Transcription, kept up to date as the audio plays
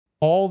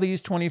all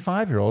these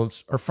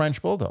 25-year-olds are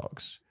French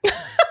bulldogs.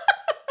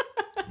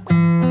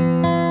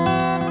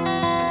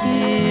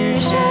 Dear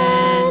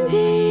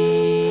Shandy.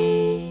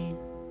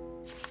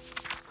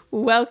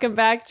 Welcome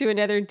back to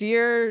another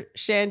Dear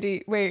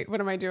Shandy. Wait,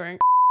 what am I doing?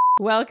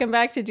 Welcome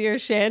back to Dear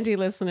Shandy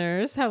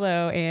listeners.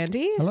 Hello,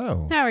 Andy.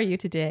 Hello. How are you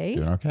today?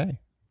 Doing okay.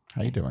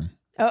 How you doing?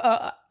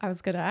 I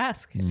was going to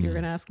ask if you were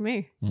going to ask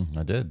me.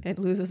 I did. It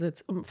loses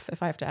its oomph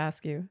if I have to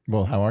ask you.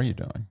 Well, how are you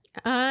doing?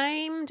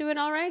 I'm doing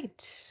all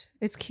right.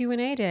 It's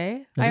Q&A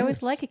day. It I always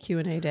is. like a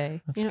Q&A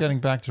day. It's getting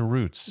back to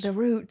roots. The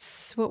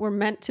roots, what we're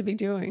meant to be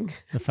doing.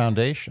 The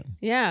foundation.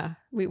 Yeah,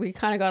 we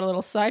kind of got a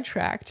little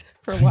sidetracked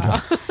for a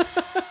while.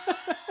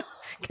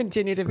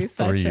 Continue to be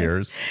sidetracked. 3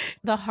 years.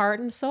 The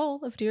heart and soul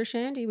of Dear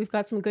Shandy. We've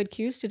got some good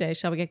cues today.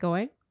 Shall we get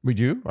going? We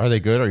do? Are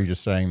they good? Or are you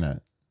just saying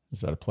that?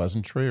 Is that a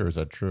pleasantry or is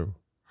that true?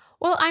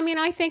 Well, I mean,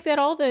 I think that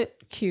all the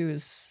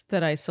cues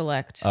that I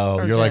select. Oh,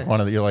 are you're like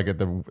good. you're like at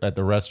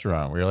the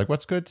restaurant where you're like,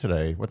 what's good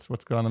today? What's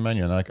good on the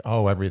menu? And they're like,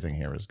 oh, everything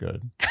here is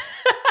good.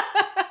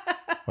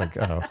 Like,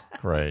 oh,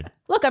 great.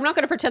 Look, I'm not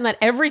going to pretend that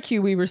every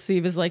cue we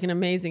receive is like an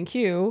amazing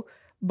cue,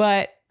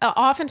 but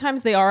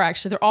oftentimes they are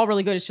actually. They're all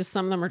really good. It's just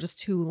some of them are just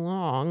too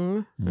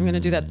long. I'm going to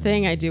do that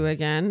thing I do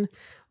again,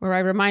 where I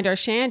remind our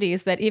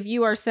shandies that if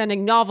you are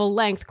sending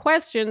novel-length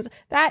questions,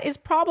 that is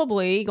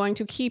probably going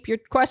to keep your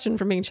question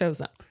from being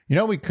chosen. You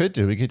know what we could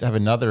do? We could have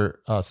another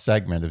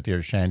segment of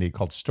Dear Shandy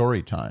called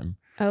Story Time,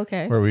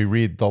 Okay. where we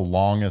read the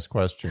longest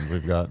questions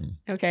we've gotten.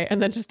 Okay.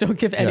 And then just don't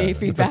give any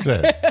feedback. That's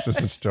it. It's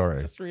just a story.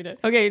 Just read it.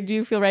 Okay. Do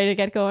you feel ready to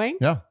get going?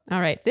 Yeah. All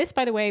right. This,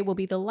 by the way, will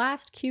be the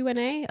last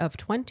Q&A of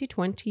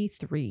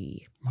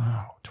 2023.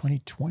 Wow.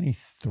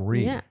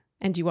 2023. Yeah.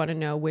 And do you want to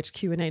know which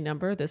Q&A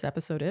number this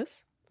episode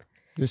is?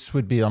 This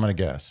would be, I'm going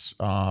to guess.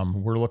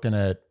 We're looking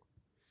at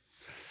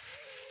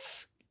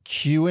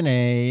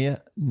Q&A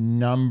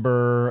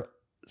number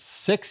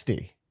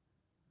 60.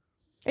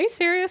 Are you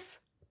serious?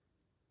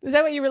 Is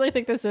that what you really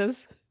think this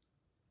is?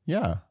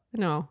 Yeah.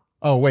 No.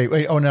 Oh, wait.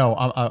 Oh, no.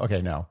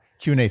 Okay, no.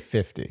 Q&A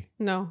 50.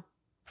 No.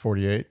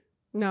 48.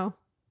 No.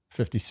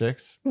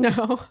 56.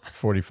 No.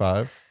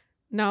 45.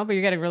 No, but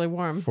you're getting really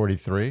warm.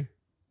 43.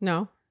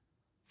 No.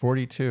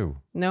 42.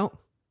 No.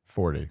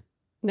 40.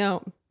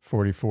 No.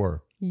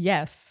 44.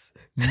 Yes.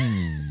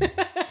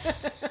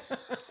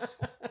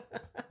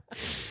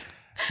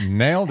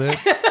 Nailed it.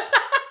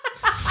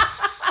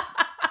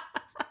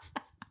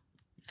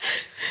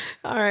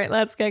 All right,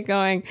 let's get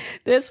going.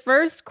 This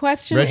first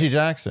question. Reggie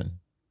Jackson.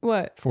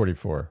 What?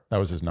 44. That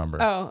was his number.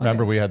 Oh, okay.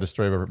 Remember we had the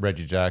story about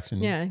Reggie Jackson?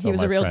 Yeah, he Told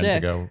was my a real friend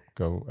dick. to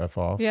go F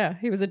off. Yeah,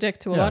 he was a dick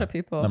to a Yeah. lot of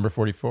people. Number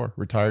 44.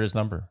 Retired his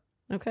number.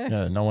 Okay.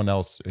 Yeah, no one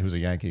else who's a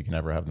Yankee can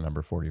ever have the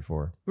number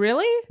 44.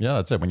 Really? Yeah,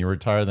 that's it. When you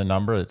retire the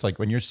number, it's like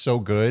when you're so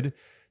good,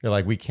 they're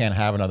like, we can't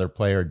have another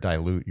player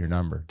dilute your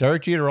number.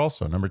 Derek Jeter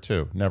also, number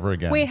 2. Never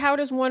again. Wait, how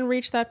does one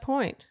reach that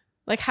point?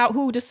 Like,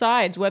 who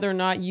decides whether or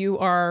not you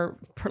are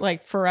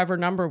like forever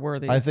number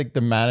worthy? I think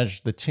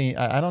the team.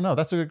 I don't know.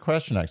 That's a good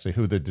question, actually.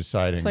 Who they're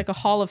deciding. It's like a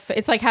hall of.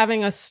 It's like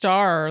having a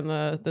star in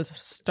the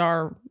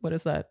star. What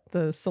is that?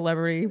 The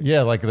celebrity.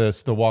 Yeah, like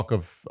the Walk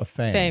of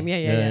Fame. Fame,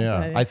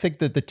 yeah. I think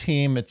that the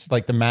team, it's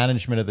like the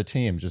management of the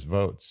team just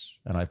votes.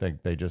 And I think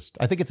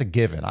I think it's a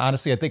given.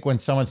 Honestly, I think when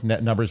someone's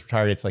number is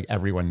retired, it's like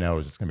everyone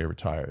knows it's going to be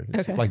retired.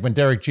 It's Okay. like when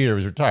Derek Jeter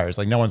was retired, it's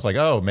like no one's like,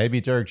 oh,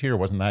 maybe Derek Jeter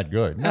wasn't that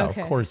good. No,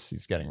 Okay. of course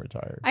he's getting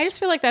retired. I just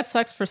feel like that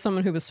sucks for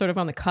someone who was sort of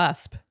on the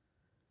cusp.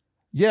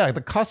 Yeah, the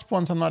cusp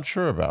ones I'm not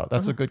sure about.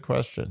 That's a good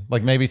question.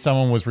 Like maybe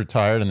someone was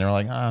retired and they're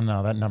like, oh,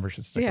 no, that number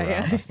should stick Yeah, around.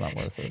 yeah. That's not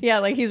worth it. Yeah,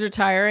 like he's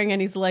retiring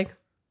and he's like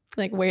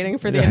waiting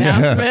for the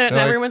announcement, and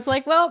Like- everyone's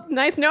like, "Well,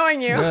 nice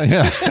knowing you."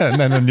 Yeah. And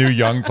then the new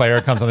young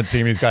player comes on the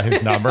team. He's got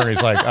his number. And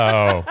he's like,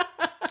 oh,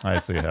 I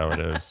see how it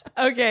is.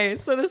 Okay,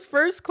 so this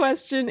first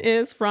question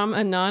is from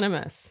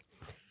Anonymous.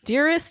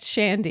 Dearest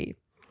Shandy,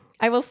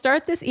 I will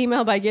start this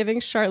email by giving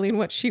Charlene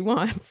what she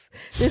wants.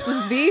 This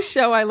is the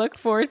show I look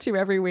forward to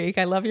every week.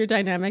 I love your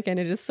dynamic, and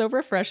it is so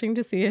refreshing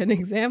to see an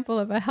example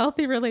of a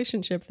healthy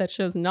relationship that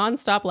shows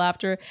nonstop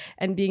laughter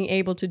and being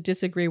able to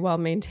disagree while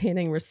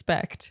maintaining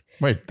respect.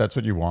 Wait, that's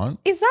what you want?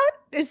 Is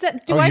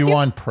that You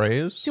want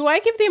praise? Do I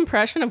give the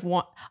impression of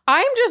one?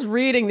 I'm just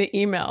reading the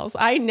emails.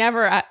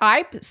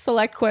 I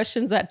select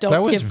questions that don't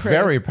That was give praise.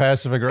 very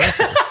passive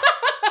aggressive.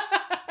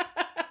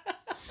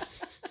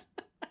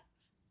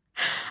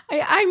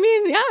 I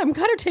mean, yeah, I'm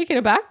kind of taken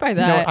aback by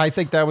that. I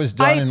think that was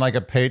done in like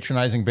a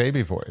patronizing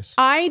baby voice.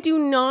 I do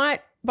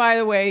not, by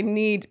the way,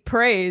 need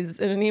praise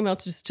in an email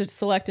to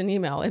select an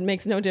email. It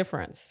makes no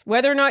difference.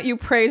 Whether or not you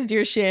praise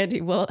Dear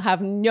Shandy will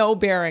have no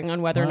bearing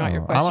on whether or not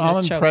your question I'm is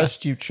chosen.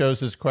 impressed you chose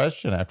this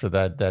question after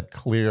that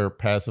clear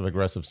passive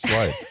aggressive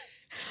swipe.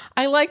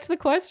 I liked the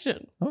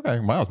question. Okay,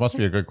 wow, it must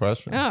be a good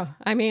question. Oh,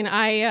 I mean,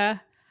 I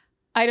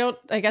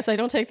guess I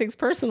don't take things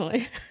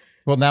personally.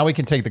 Well, now we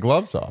can take the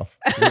gloves off.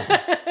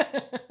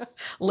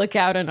 Look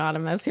out,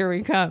 Anonymous. Here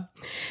we come.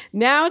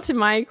 Now to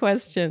my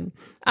question.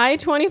 I,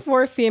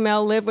 24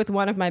 female, live with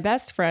one of my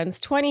best friends,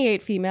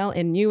 28 female,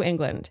 in New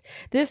England.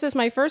 This is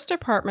my first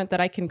apartment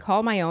that I can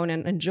call my own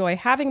and enjoy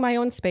having my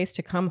own space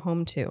to come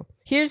home to.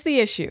 Here's the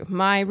issue.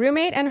 My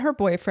roommate and her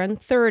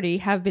boyfriend, 30,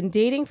 have been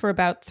dating for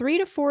about 3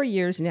 to 4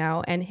 years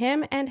now, and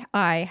him and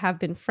I have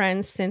been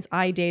friends since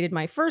I dated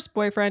my first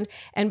boyfriend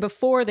and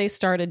before they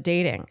started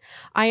dating.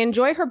 I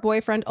enjoy her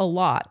boyfriend a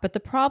lot, but the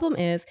problem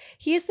is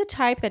he is the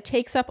type that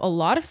takes up a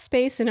lot of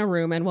space in a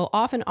room and will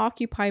often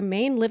occupy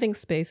main living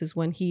spaces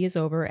when he is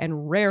over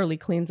and rarely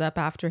cleans up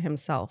after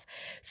himself.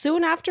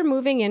 Soon after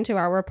moving into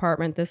our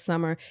apartment this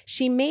summer,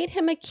 she made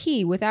him a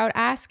key without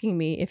asking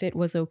me if it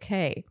was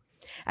okay.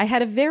 I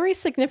had a very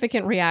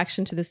significant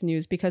reaction to this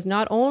news because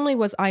not only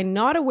was I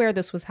not aware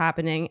this was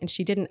happening and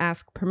she didn't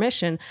ask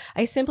permission,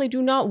 I simply do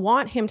not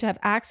want him to have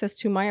access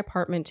to my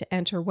apartment to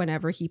enter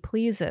whenever he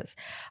pleases.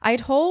 I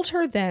told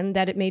her then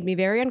that it made me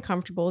very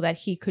uncomfortable that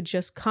he could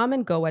just come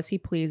and go as he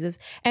pleases,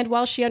 and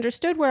while she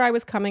understood where I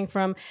was coming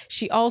from,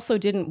 she also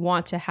didn't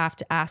want to have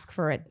to ask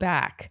for it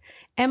back.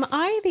 Am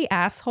I the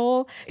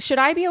asshole? Should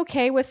I be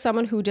okay with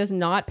someone who does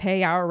not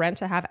pay our rent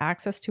to have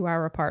access to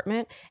our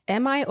apartment?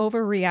 Am I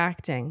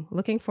overreacting?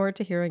 Looking forward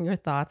to hearing your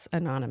thoughts,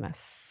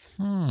 Anonymous.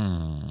 I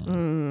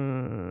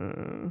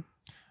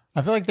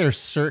feel like there's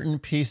certain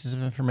pieces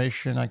of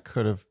information I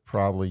could have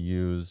probably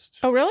used.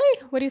 Oh,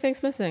 really? What do you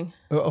think's missing?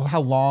 How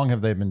long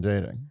have they been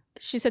dating?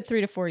 She said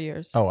 3 to 4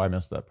 years. Oh, I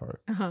missed that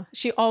part. Uh-huh.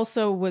 She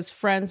also was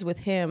friends with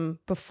him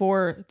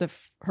before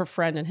her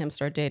friend and him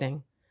started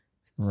dating.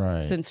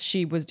 Right. Since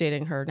she was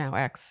dating her now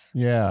ex.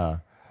 Yeah.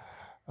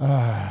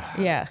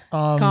 Yeah.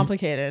 It's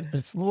complicated.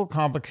 It's a little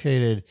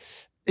complicated.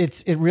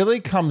 It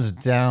really comes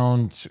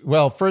down to,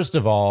 well, first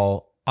of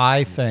all,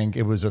 I think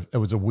it was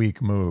a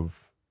weak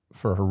move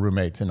for her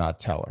roommate to not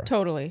tell her.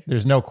 Totally.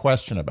 There's no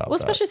question about that. Well,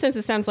 especially since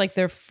it sounds like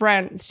they're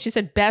friends. She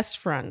said best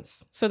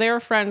friends. So they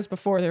were friends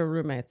before they were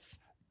roommates.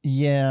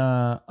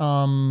 Yeah.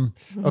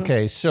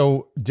 Okay.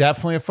 So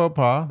definitely a faux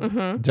pas.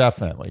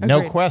 Definitely. Agreed.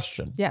 No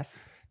question.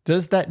 Yes.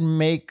 Does that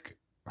make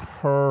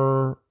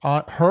her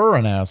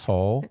an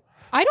asshole?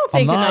 I don't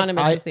think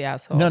Anonymous is the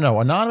asshole. No.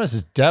 Anonymous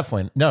is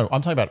definitely, no,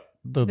 I'm talking about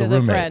the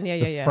roommate. Friend.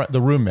 Yeah.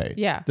 The roommate.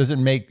 Yeah. Does it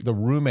make the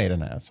roommate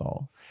an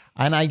asshole?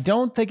 And I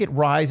don't think it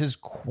rises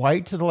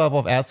quite to the level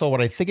of asshole.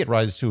 What I think it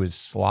rises to is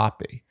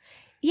sloppy.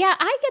 Yeah,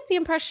 I get the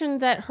impression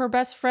that her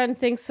best friend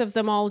thinks of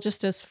them all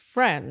just as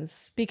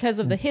friends because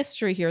of the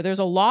history here. There's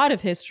a lot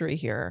of history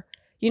here.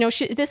 You know,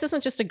 this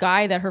isn't just a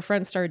guy that her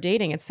friends started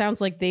dating. It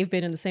sounds like they've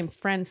been in the same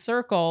friend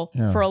circle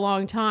for a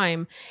long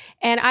time.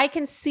 And I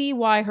can see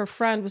why her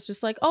friend was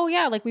just like, oh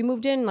yeah, like we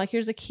moved in, like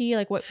here's a key,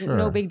 like what,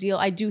 no big deal.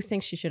 I do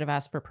think she should have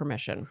asked for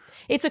permission.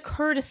 It's a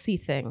courtesy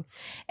thing.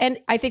 And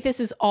I think this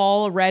is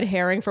all a red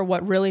herring for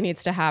what really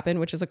needs to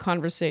happen, which is a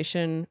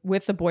conversation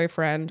with the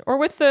boyfriend or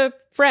with the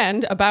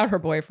friend about her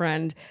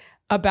boyfriend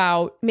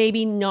about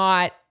maybe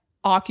not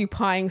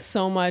occupying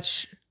so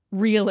much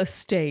real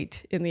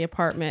estate in the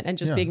apartment and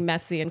just being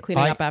messy and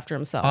cleaning up after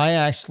himself. I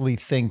actually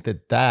think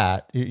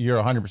that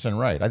you're 100%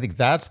 right. I think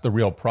that's the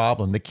real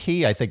problem. The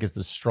key, I think, is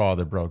the straw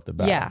that broke the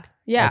back.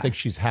 Yeah. I think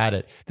she's had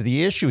it.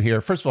 The issue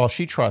here, first of all,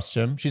 she trusts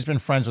him. She's been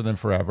friends with him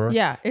forever.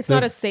 Yeah. It's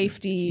not a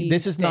safety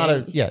This is thing.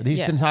 not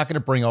he's not going to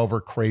bring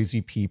over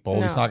crazy people.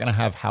 No. He's not going to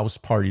have house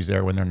parties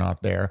there when they're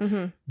not there.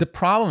 The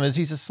problem is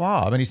he's a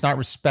slob and he's not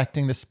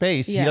respecting the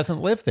space. He doesn't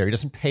live there. He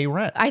doesn't pay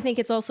rent. I think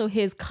it's also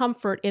his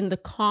comfort in the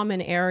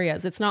common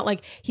areas. It's not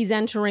like he's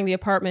entering the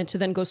apartment to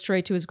then go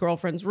straight to his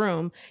girlfriend's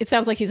room. It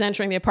sounds like he's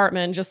entering the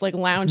apartment and just like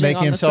lounging Making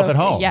on himself the sofa.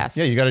 at home. Yes.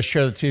 Yeah, you got to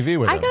share the TV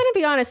with him. I got to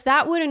be honest,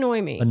 that would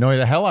annoy me. Annoy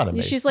the hell out of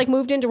me. She's like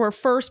moved into her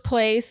first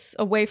place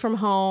away from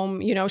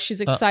home. You know,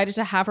 she's excited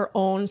to have her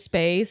own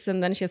space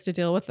and then she has to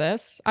deal with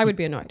this. I would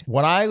be annoyed.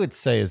 What I would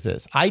say is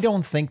this. I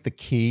don't think the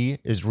key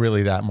is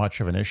really that much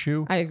of an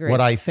issue. I agree.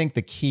 What I think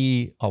the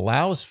key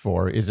allows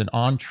for is an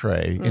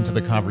entree into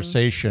the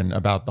conversation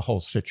about the whole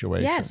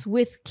situation. Yes,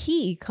 with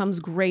key comes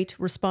great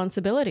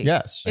responsibility.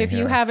 Yes. If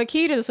you have a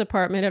key to this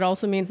apartment, it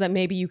also means that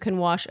maybe you can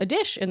wash a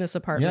dish in this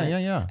apartment.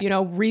 Yeah. You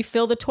know,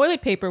 refill the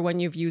toilet paper when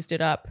you've used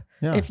it up.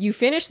 Yeah. If you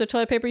finish the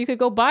toilet paper, you could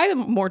go buy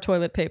more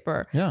toilet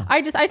paper. Yeah.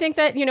 I think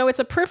that, you know, it's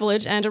a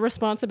privilege and a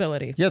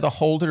responsibility. Yeah, the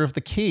holder of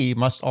the key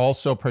must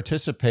also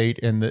participate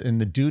in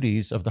the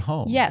duties of the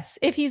home. Yes.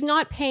 If he's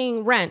not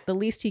paying rent, the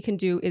least he can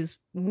do is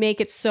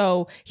make it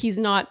so he's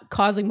not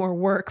causing more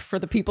work for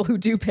the people who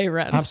do pay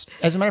rent.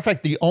 As a matter of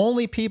fact, the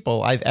only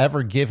people I've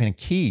ever given a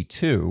key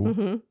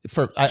to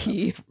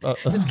Key.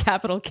 It's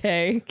capital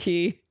K,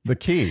 key. The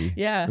key.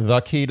 Yeah.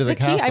 The key to the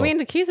castle. Key, I mean,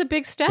 the key's a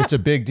big step. It's a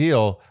big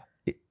deal.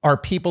 Are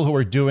people who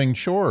are doing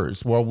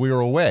chores while we were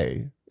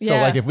away. So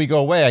like if we go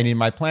away, I need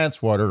my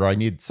plants watered or I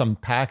need some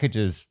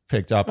packages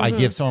picked up. I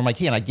give someone my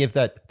key and I give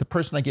the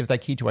person I give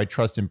that key to, I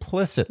trust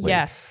implicitly.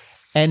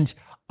 Yes. And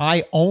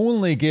I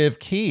only give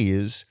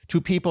keys to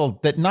people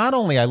that not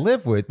only I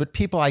live with, but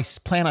people I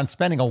plan on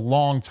spending a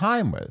long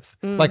time with.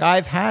 Like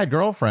I've had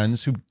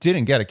girlfriends who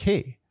didn't get a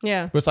key.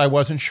 Yeah. Because I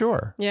wasn't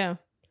sure. Yeah.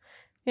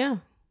 Yeah.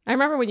 I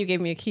remember when you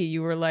gave me a key,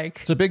 you were like,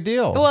 It's a big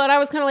deal. well, and I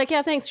was kind of like,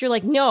 yeah, thanks. You're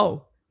like,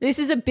 no, This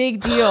is a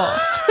big deal.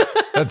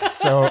 That's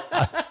so,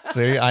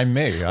 see, I'm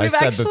me. I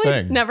said the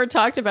thing. Never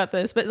talked about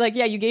this, but like,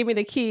 yeah, you gave me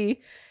the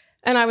key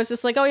and I was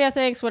just like, oh yeah,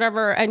 thanks,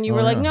 whatever. And you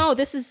were like, no,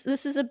 this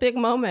is a big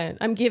moment.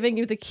 I'm giving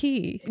you the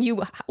key.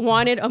 You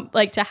wanted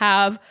like to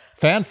have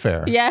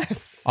fanfare.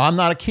 Yes. I'm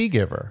not a key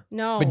giver.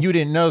 No. But you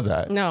didn't know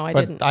that. No, I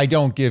but didn't. I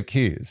don't give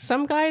keys.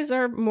 Some guys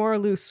are more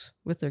loose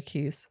with their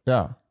keys.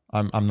 Yeah.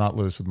 I'm not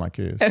loose with my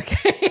keys.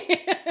 Okay.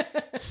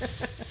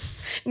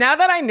 Now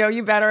that I know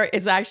you better,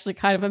 it's actually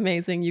kind of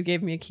amazing you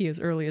gave me a key as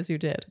early as you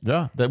did.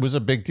 Yeah, that was a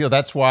big deal.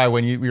 That's why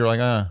when you were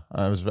like,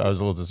 I was a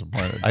little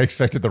disappointed. I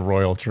expected the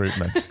royal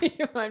treatment.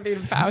 You want me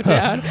to bow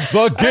down?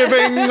 The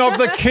giving of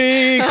the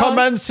key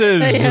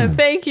commences. Yeah,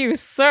 thank you,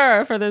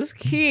 sir, for this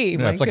key.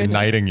 Yeah, it's like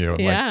knighting you.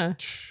 Yeah.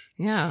 Like,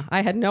 yeah,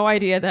 I had no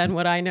idea then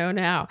what I know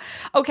now.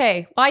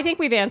 Okay, well, I think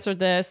we've answered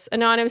this.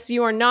 Anonymous,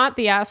 you are not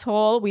the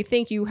asshole. We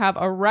think you have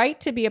a right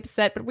to be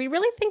upset, but we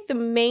really think the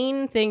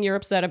main thing you're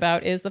upset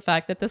about is the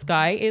fact that this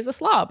guy is a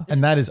slob.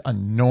 And that is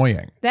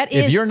annoying. That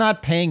is. If you're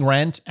not paying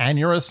rent and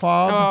you're a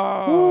slob.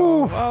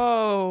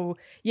 Oh.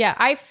 Yeah,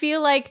 I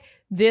feel like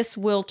this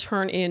will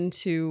turn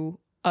into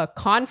a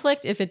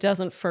conflict if it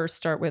doesn't first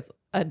start with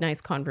a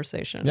nice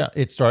conversation. Yeah,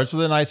 it starts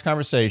with a nice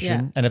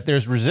conversation, and if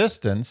there's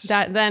resistance,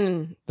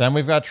 then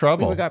we've got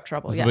trouble. We've got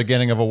trouble. It's yes. the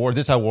beginning of a war.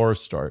 This is how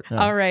wars start.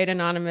 Yeah. All right,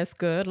 Anonymous,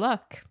 good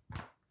luck.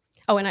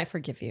 Oh, and I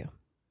forgive you.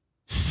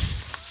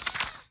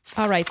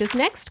 All right, this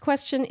next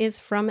question is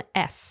from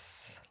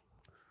S.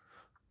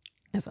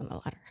 As on the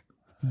letter.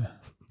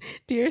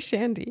 Dear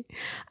Shandy,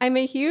 I'm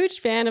a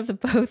huge fan of the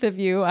both of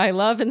you. I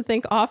love and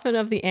think often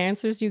of the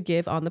answers you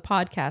give on the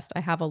podcast.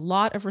 I have a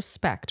lot of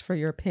respect for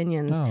your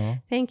opinions. Oh.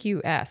 Thank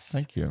you, S.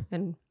 Thank you.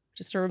 And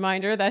just a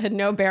reminder that had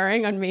no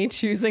bearing on me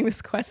choosing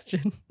this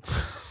question.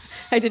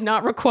 I did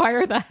not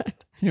require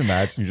that. Can you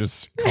imagine you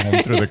just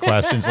comb through the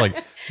questions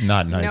like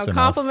not nice enough? No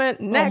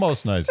compliment. Next.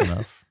 Almost nice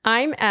enough.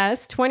 I'm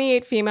S,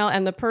 28 female,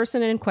 and the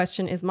person in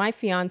question is my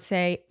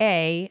fiance,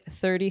 A,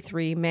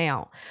 33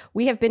 male.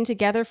 We have been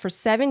together for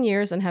 7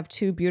 years and have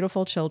 2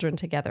 beautiful children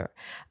together.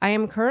 I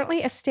am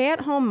currently a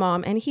stay-at-home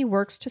mom, and he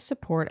works to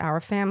support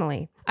our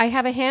family. I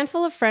have a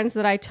handful of friends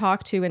that I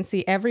talk to and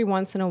see every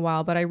once in a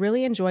while, but I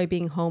really enjoy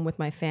being home with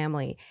my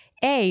family.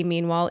 A,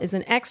 meanwhile, is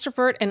an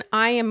extrovert and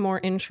I am more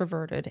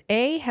introverted.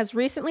 A has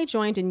recently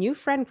joined a new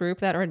friend group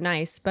that are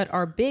nice, but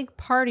are big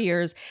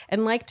partiers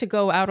and like to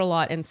go out a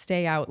lot and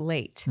stay out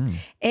late.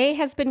 A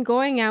has been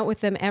going out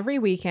with them every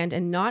weekend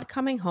and not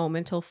coming home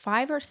until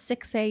 5 or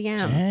 6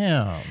 a.m.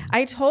 Damn.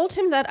 I told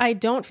him that I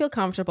don't feel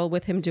comfortable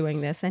with him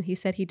doing this, and he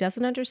said he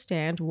doesn't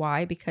understand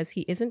why because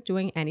he isn't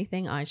doing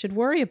anything I should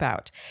worry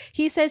about.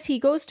 He says he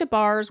goes to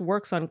bars,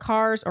 works on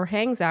cars, or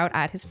hangs out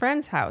at his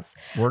friend's house.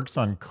 Works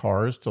on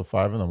cars till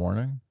 5 a.m.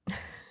 That's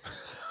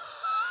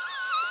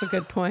a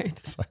good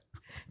point.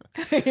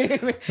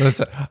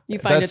 You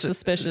find it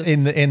suspicious.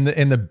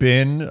 In the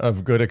bin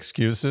of good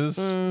excuses,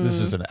 this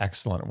is an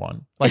excellent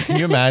one. Like, can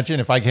you imagine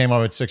if I came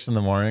home at 6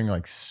 a.m,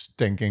 like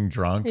stinking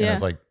drunk, and I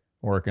was like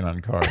working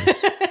on cars?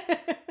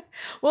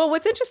 Well,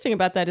 what's interesting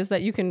about that is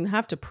that you can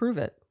have to prove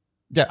it.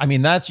 Yeah, I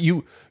mean, that's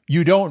you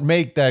don't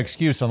make that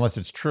excuse unless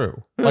it's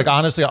true. Like,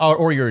 honestly,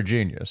 or you're a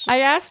genius. I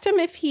asked him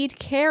if he'd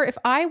care if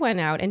I went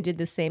out and did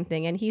the same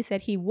thing, and he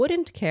said he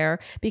wouldn't care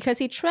because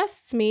he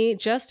trusts me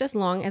just as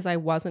long as I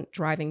wasn't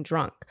driving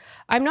drunk.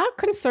 I'm not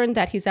concerned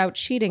that he's out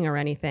cheating or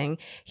anything.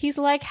 He's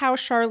like how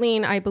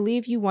Charlene, I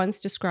believe you once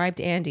described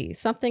Andy,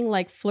 something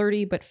like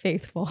flirty but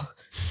faithful.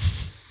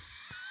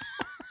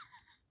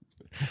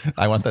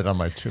 I want that on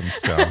my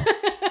tombstone.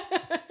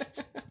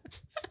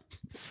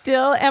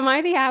 Still, am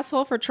I the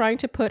asshole for trying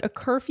to put a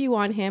curfew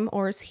on him,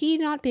 or is he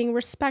not being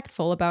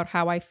respectful about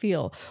how I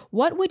feel?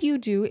 What would you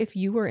do if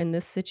you were in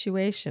this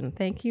situation?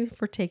 Thank you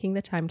for taking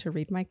the time to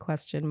read my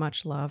question.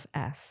 Much love,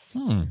 S.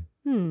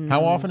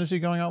 How often is he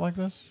going out like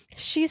this?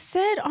 She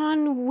said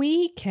on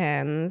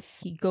weekends.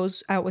 He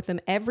goes out with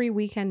them every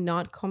weekend,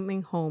 not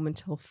coming home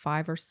until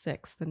 5 or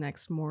 6 the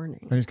next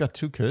morning. And he's got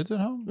 2 kids at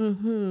home?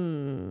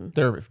 Mm-hmm.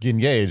 They're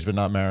engaged, but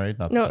not married?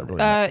 Not No,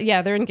 really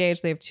yeah, they're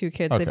engaged. They have 2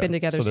 kids. Okay. They've been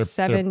together So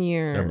 7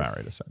 years. They're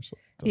married,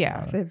 essentially. Doesn't Yeah,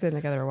 matter. they've been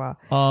together a while.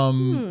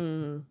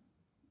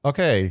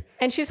 Okay.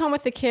 And she's home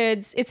with the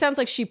kids. It sounds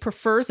like she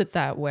prefers it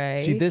that way.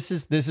 See, this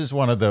is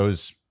one of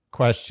those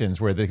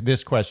questions where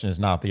this question is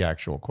not the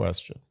actual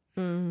question.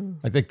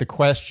 I think the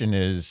question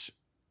is,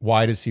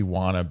 why does he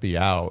want to be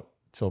out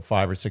till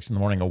 5 or 6 in the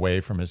morning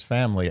away from his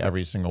family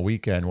every single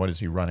weekend? What is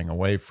he running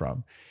away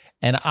from?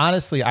 And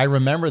honestly, I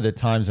remember the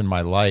times in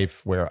my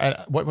life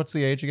where, what's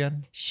the age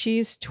again?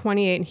 She's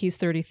 28 and he's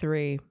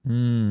 33.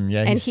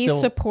 Yeah, and he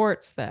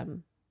supports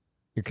them.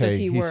 Okay, so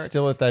he's works.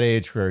 still at that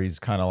age where he's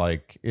kind of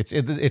like, it's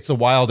the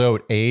wild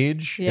oat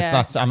age.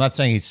 Yeah. I'm not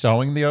saying he's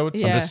sowing the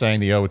oats. I'm just saying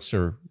the oats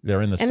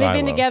they're in the silo. And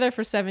they've been together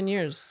for 7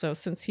 years, so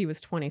since he was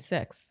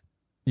 26.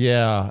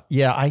 Yeah.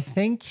 I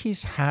think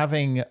he's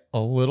having a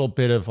little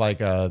bit of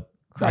like I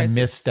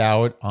missed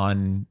out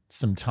on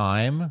some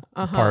time,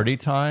 party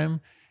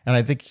time. And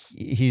I think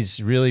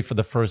he's really, for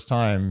the first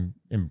time,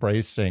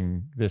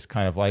 embracing this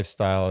kind of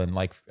lifestyle and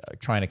like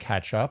trying to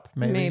catch up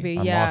maybe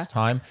on lost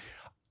time.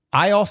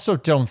 I also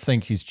don't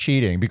think he's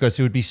cheating because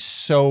it would be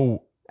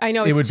so. I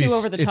know it's too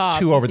over the top. It's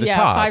too over the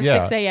top. 5,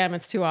 6 a.m.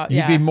 It's too out.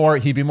 He'd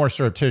be more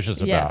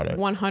surreptitious about it.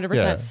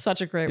 100%.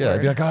 Such a great word.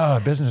 He'd be like,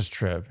 oh, business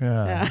trip.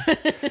 Yeah.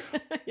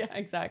 Yeah,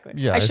 exactly.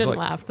 Yeah, I shouldn't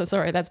laugh.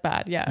 Sorry, that's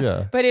bad.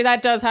 Yeah. But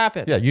that does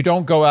happen. Yeah, you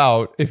don't go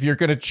out if you're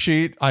going to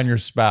cheat on your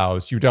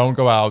spouse. You don't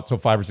go out till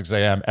 5 or 6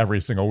 a.m.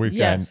 every single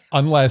weekend,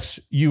 unless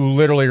you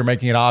literally are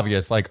making it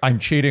obvious. Like, I'm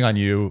cheating on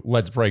you.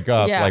 Let's break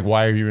up. Yeah. Like,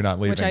 why are you not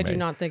leaving? Which I me? do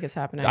not think is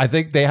happening. I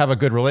think they have a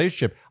good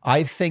relationship.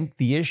 I think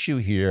the issue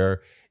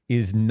here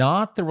is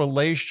not the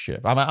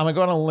relationship. I'm going to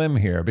go on a limb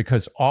here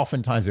because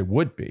oftentimes it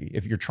would be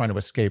if you're trying to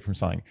escape from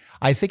something.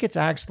 I think it's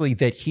actually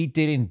that he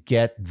didn't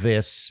get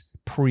this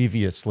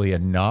previously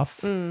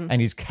enough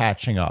and he's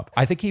catching up.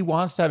 I think he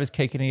wants to have his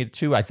cake and eat it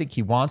too. I think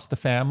he wants the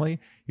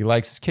family. He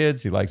likes his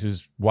kids. He likes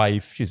his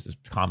wife. She's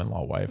a common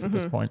law wife at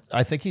this point.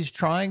 I think he's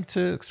trying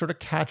to sort of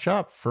catch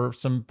up for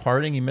some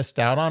partying he missed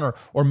out on,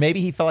 or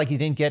maybe he felt like he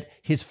didn't get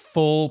his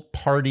full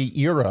party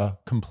era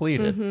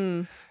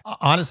completed.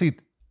 Honestly,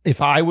 if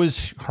I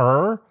was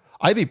her,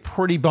 I'd be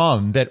pretty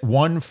bummed that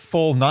one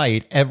full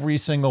night every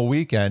single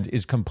weekend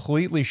is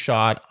completely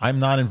shot. I'm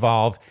not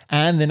involved.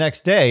 And the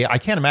next day, I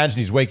can't imagine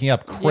he's waking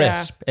up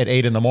crisp at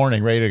 8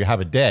 a.m, ready to have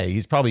a day.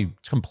 He's probably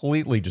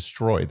completely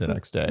destroyed the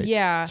next day.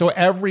 Yeah. So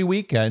every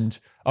weekend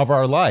of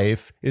our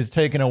life is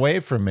taken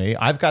away from me.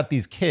 I've got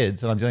these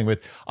kids that I'm dealing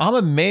with. I'm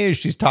amazed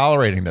she's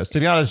tolerating this.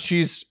 To be honest,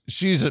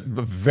 she's a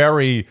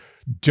very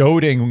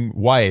doting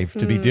wife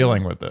to be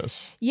dealing with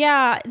this.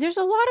 Yeah, there's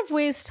a lot of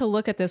ways to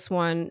look at this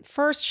one.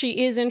 First,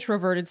 she is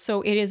introverted,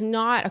 so it is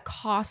not a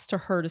cost to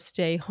her to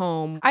stay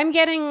home. I'm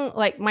getting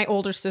like my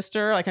older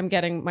sister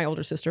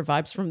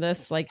vibes from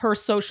this. Like, her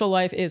social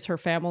life is her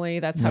family.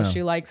 That's how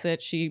she likes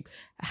it. She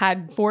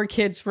had 4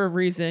 kids for a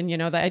reason,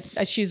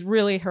 that she's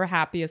really her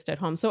happiest at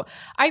home. So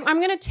I'm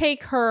going to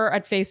take her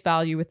at face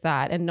value with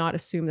that and not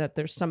assume that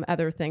there's some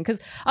other thing,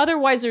 because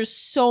otherwise there's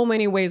so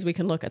many ways we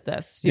can look at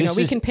this.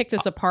 We can pick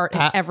this apart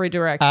in every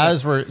direction.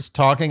 As we're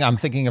talking, I'm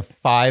thinking of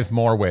 5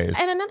 more ways.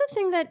 And another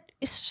thing that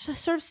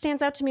sort of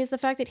stands out to me is the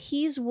fact that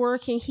he's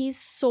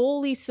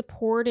solely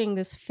supporting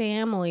this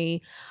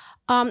family.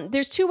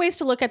 There's 2 ways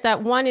to look at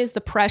that. One is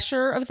the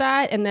pressure of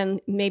that, and then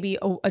maybe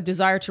a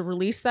desire to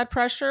release that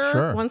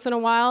pressure once in a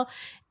while,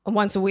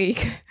 once a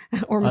week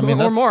or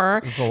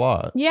more. It's a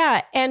lot.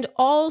 Yeah. And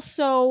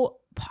also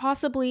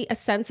possibly a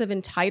sense of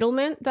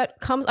entitlement that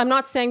comes. I'm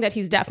not saying that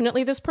he's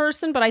definitely this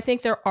person, but I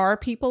think there are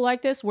people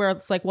like this where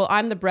it's like, well,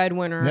 I'm the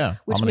breadwinner,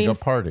 which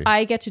means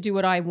I get to do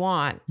what I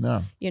want.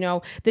 Yeah.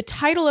 The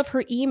title of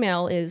her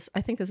email is,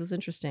 I think this is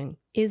interesting,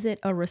 is it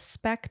a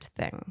respect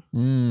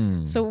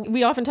thing? So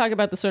we often talk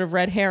about the sort of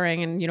red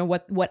herring and,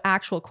 what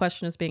actual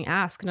question is being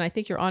asked. And I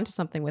think you're onto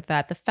something with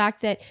that. The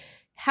fact that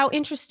how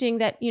interesting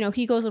that,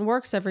 he goes and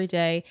works every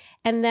day.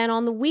 And then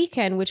on the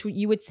weekend, which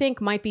you would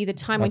think might be the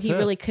time when he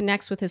really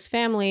connects with his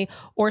family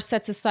or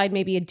sets aside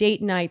maybe a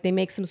date night, they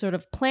make some sort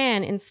of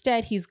plan.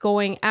 Instead, he's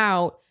going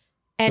out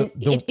and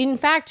in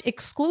fact,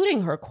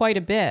 excluding her quite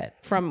a bit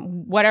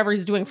from whatever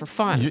he's doing for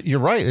fun. You're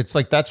right. It's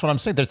like, that's what I'm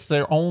saying. That's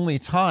their only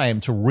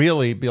time to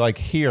really be like,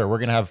 here, we're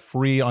going to have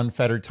free,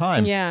 unfettered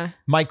time. Yeah.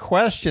 My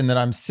question that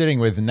I'm sitting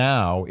with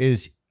now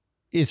is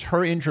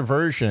her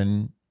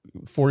introversion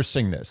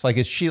forcing this? Like,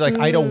 is she like,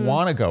 I don't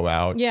want to go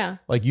out. Yeah.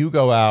 Like, you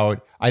go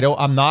out.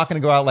 I'm not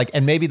going to go out. Like,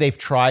 and maybe they've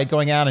tried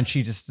going out and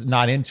she's just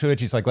not into it.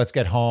 She's like, let's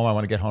get home. I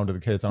want to get home to the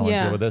kids. I don't want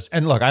to deal with this.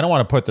 And look, I don't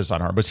want to put this on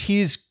her, but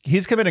he's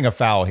committing a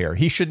foul here.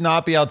 He should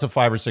not be out to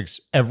 5 or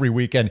 6 every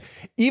weekend.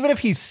 Even if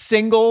he's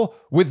single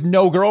with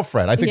no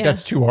girlfriend, I think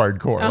that's too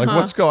hardcore. Like,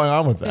 what's going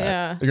on with that?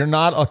 Yeah. You're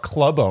not a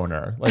club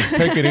owner. Like,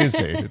 take it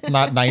easy. It's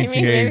not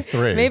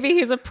 1983. Maybe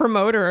he's a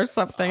promoter or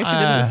something. She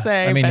didn't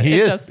say. I mean, he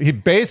is. He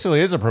basically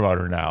is a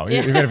promoter now,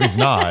 even if he's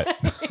not,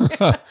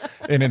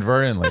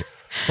 inadvertently.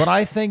 But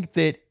I think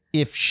that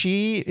if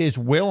she is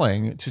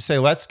willing to say,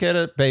 let's get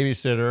a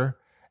babysitter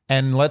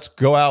and let's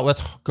go out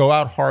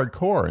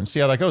hardcore and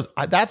see how that goes.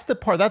 That's the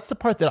part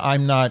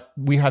that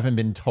we haven't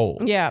been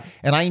told. Yeah.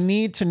 And I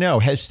need to know,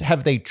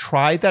 have they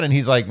tried that? And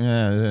he's like,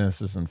 this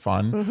isn't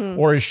fun.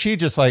 Or is she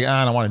just like,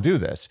 I don't want to do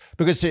this?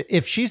 Because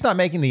if she's not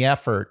making the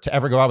effort to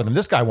ever go out with him,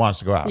 this guy wants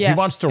to go out. Yes, he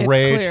wants to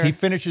rage. Clear. He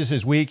finishes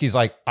his week. He's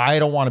like, I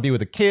don't want to be with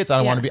the kids.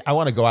 I want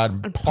to go out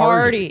and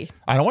party.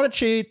 I don't want to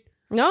cheat.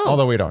 No.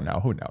 Although we don't know.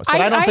 Who knows?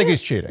 But I don't think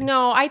he's cheating.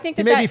 No, I think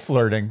he may be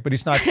flirting, but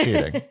he's not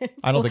cheating.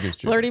 I don't think he's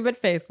cheating. Flirty but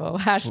faithful.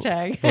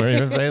 Hashtag.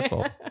 Flirty but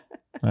faithful.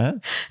 Huh?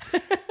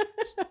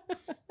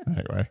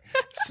 Anyway.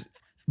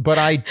 But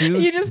I do.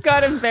 You just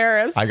got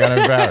embarrassed. I got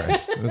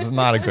embarrassed. This is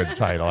not a good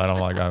title.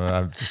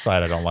 I've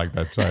decided I don't like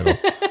that title.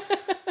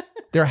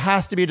 There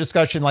has to be a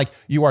discussion like,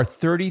 you are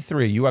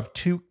 33. You have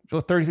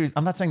 33.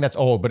 I'm not saying that's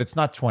old, but it's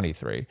not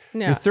 23.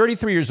 No. You're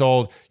 33 years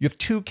old. You have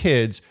 2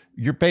 kids.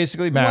 You're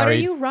basically married. What are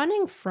you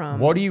running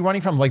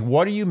from? Like,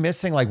 what are you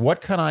missing? Like,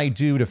 what can I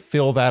do to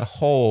fill that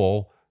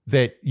hole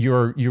that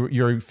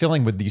you're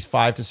filling with these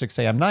 5 to 6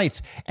 a.m.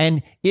 nights?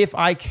 And if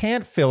I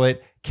can't fill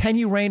it, can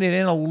you rein it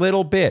in a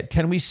little bit?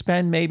 Can we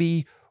spend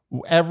maybe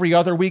every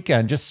other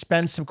weekend. Just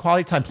spend some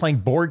quality time playing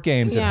board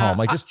games at home.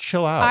 Like, just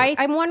chill out.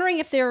 I'm wondering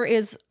if there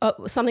is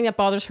something that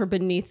bothers her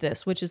beneath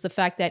this, which is the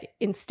fact that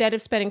instead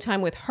of spending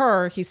time with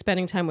her, he's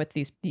spending time with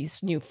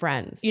these new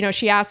friends. You know,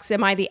 she asks,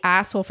 am I the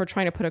asshole for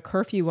trying to put a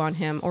curfew on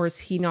him, or is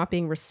he not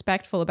being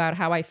respectful about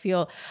how I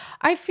feel?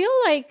 I feel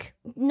like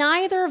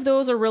neither of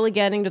those are really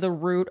getting to the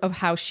root of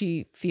how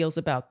she feels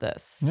about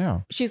this.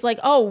 Yeah. She's like,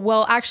 oh,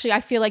 well, actually,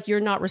 I feel like you're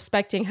not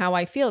respecting how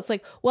I feel. It's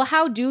like, well,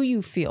 how do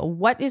you feel?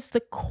 What is the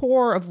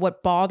core of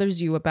what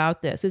bothers you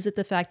about this? Is it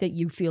the fact that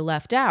you feel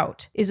left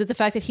out? Is it the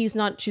fact that he's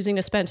not choosing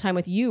to spend time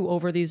with you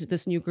over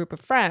this new group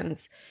of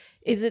friends?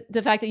 Is it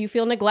the fact that you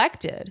feel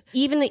neglected?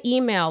 Even the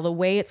email, the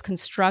way it's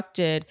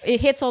constructed, it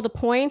hits all the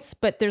points,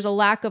 but there's a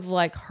lack of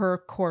like her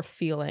core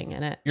feeling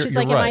in it. She's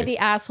like, am I the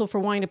asshole for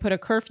wanting to put a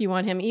curfew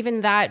on him?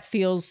 Even that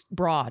feels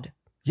broad.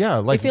 Yeah.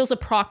 Like, it feels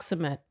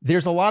approximate.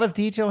 There's a lot of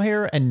detail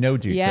here and no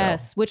detail.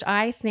 Yes, which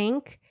I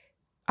think,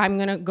 I'm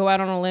going to go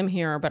out on a limb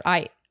here, but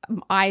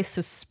I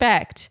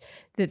suspect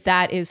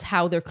that is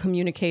how their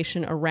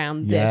communication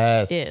around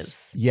this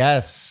is.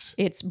 Yes.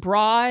 It's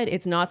broad,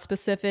 it's not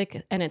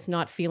specific, and it's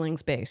not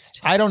feelings based.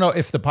 I don't know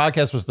if the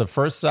podcast was the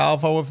first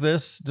salvo of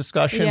this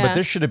discussion, but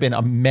this should have been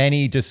a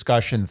many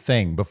discussion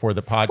thing before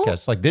the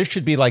podcast. Like, this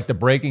should be like the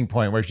breaking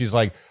point where she's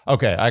like,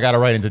 okay, I got to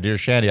write into Dear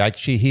Shandy.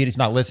 He's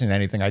not listening to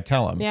anything I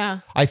tell him. Yeah.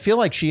 I feel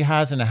like she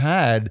hasn't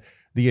had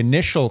the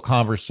initial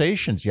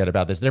conversations yet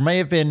about this. There may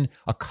have been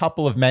a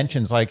couple of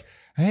mentions like,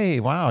 hey,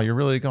 wow, you're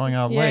really going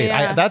out late.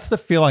 Yeah. That's the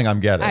feeling I'm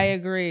getting. I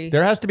agree.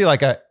 There has to be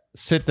like a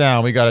sit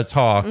down. We got to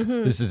talk.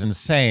 This is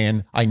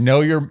insane. I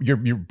know you're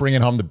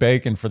bringing home the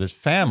bacon for this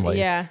family.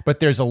 Yeah. But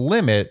there's a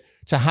limit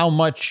to how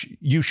much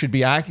you should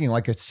be acting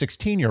like a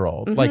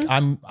 16-year-old. Like,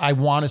 I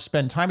want to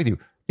spend time with you.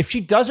 If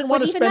she doesn't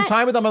want to spend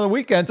time with them on the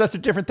weekends, that's a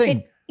different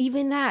thing.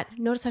 Even that,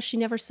 notice how she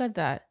never said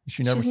that.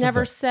 She's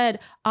never said,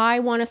 I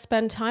want to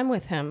spend time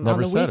with him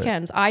on the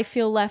weekends. I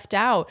feel left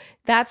out.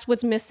 That's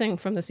what's missing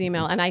from this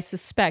email. And I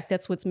suspect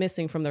that's what's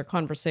missing from their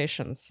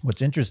conversations.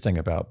 What's interesting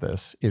about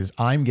this is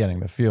I'm getting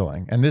the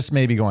feeling, and this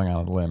may be going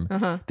on a limb,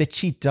 that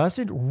she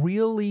doesn't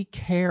really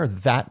care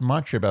that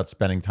much about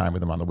spending time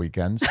with him on the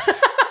weekends.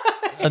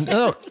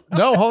 No,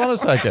 hold on a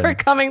second. We're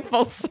coming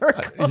full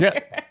circle. Yeah.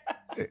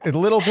 A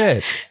little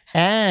bit.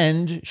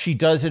 And she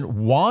doesn't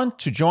want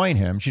to join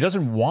him. She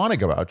doesn't want to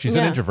go out. She's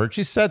an introvert.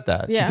 She said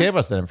that. Yeah. She gave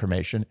us that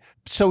information.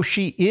 So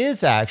she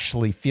is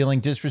actually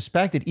feeling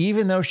disrespected,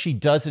 even though she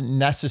doesn't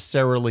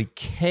necessarily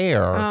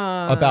care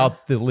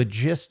about the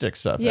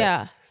logistics of it.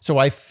 Yeah. So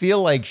I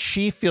feel like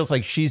she feels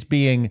like she's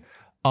being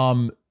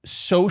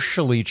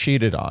socially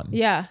cheated on.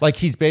 Yeah. Like,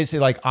 he's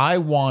basically like,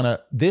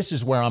 this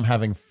is where I'm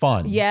having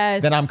fun.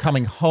 Yes. Then I'm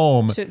coming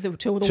home to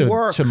the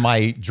work. To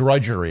my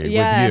drudgery with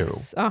you.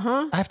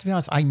 I have to be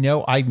honest, I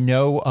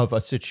know of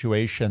a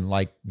situation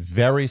like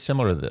very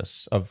similar to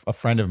this of a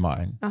friend of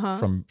mine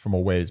from a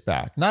ways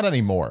back. Not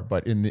anymore,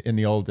 but in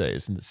the old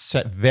days. And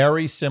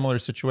very similar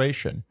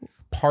situation.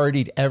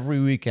 Partied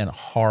every weekend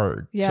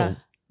hard till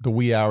the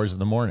wee hours of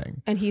the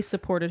morning. And he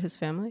supported his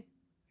family?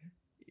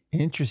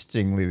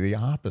 Interestingly, the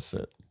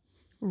opposite.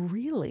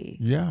 Really?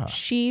 Yeah.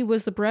 She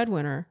was the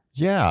breadwinner.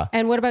 Yeah.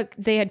 And what about,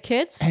 they had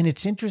kids? And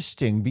it's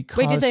interesting because...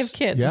 Wait, did they have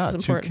kids? Yeah, this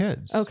is important. 2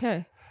 kids.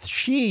 Okay.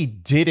 She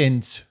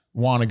didn't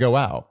want to go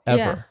out,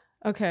 ever.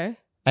 Yeah. Okay.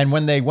 And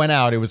when they went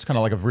out, it was kind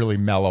of like a really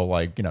mellow,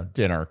 like,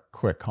 dinner,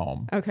 quick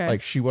home. Okay.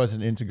 Like, she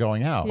wasn't into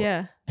going out.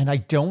 Yeah. And I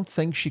don't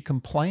think she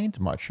complained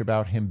much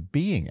about him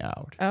being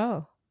out.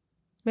 Oh.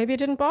 Maybe it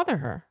didn't bother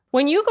her.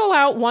 When you go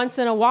out once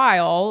in a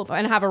while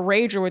and have a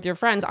rager with your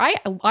friends,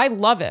 I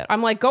love it.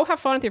 I'm like, go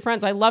have fun with your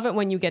friends. I love it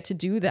when you get to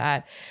do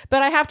that.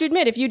 But I have to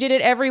admit, if you did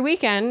it every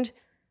weekend,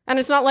 and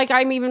it's not like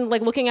I'm even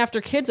like looking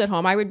after kids at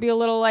home, I would be a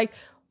little like,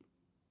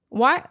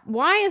 why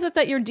is it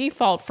that your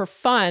default for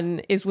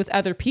fun is with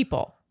other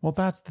people? Well,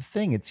 that's the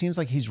thing. It seems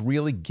like he's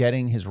really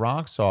getting his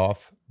rocks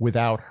off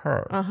without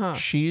her.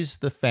 She's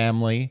the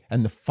family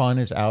and the fun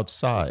is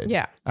outside.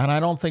 Yeah. And I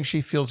don't think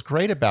she feels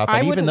great about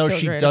that, even though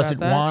she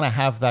doesn't want to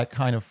have that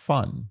kind of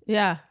fun.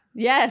 Yeah.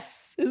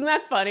 Yes. Isn't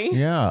that funny?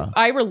 Yeah.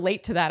 I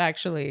relate to that,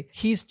 actually.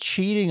 He's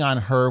cheating on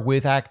her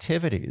with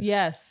activities.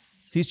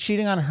 Yes. He's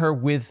cheating on her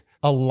with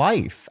a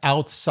life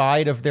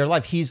outside of their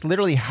life. He's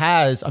literally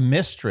has a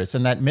mistress,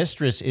 and that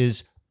mistress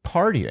is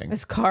partying.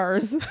 His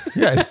cars.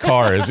 Yeah, his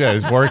cars. Yeah,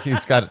 his work.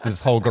 He's got this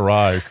whole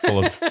garage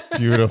full of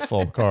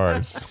beautiful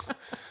cars.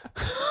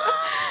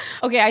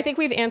 Okay, I think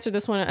we've answered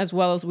this one as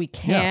well as we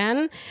can.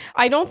 Yeah.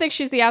 I don't think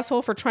she's the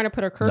asshole for trying to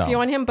put a curfew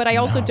on him, but I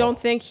also don't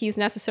think he's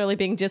necessarily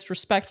being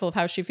disrespectful of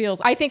how she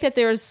feels. I think that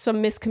there's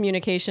some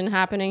miscommunication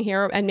happening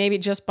here, and maybe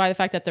just by the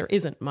fact that there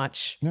isn't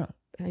much. Yeah.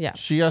 Yeah.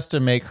 She has to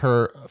make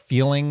her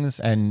feelings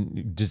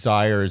and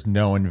desires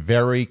known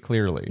very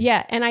clearly.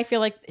 Yeah, and I feel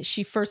like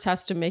she first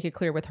has to make it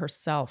clear with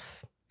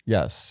herself.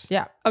 Yes.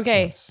 Yeah.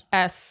 Okay. Yes.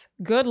 S,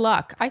 good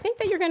luck. I think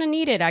that you're going to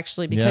need it,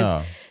 actually,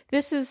 because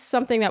this is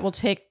something that will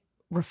take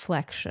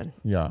reflection.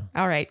 Yeah.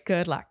 All right.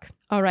 Good luck.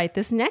 All right.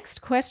 This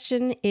next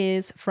question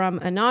is from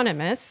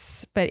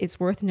Anonymous, but it's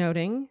worth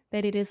noting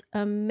that it is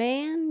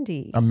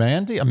Amandy.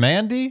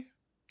 Amandy?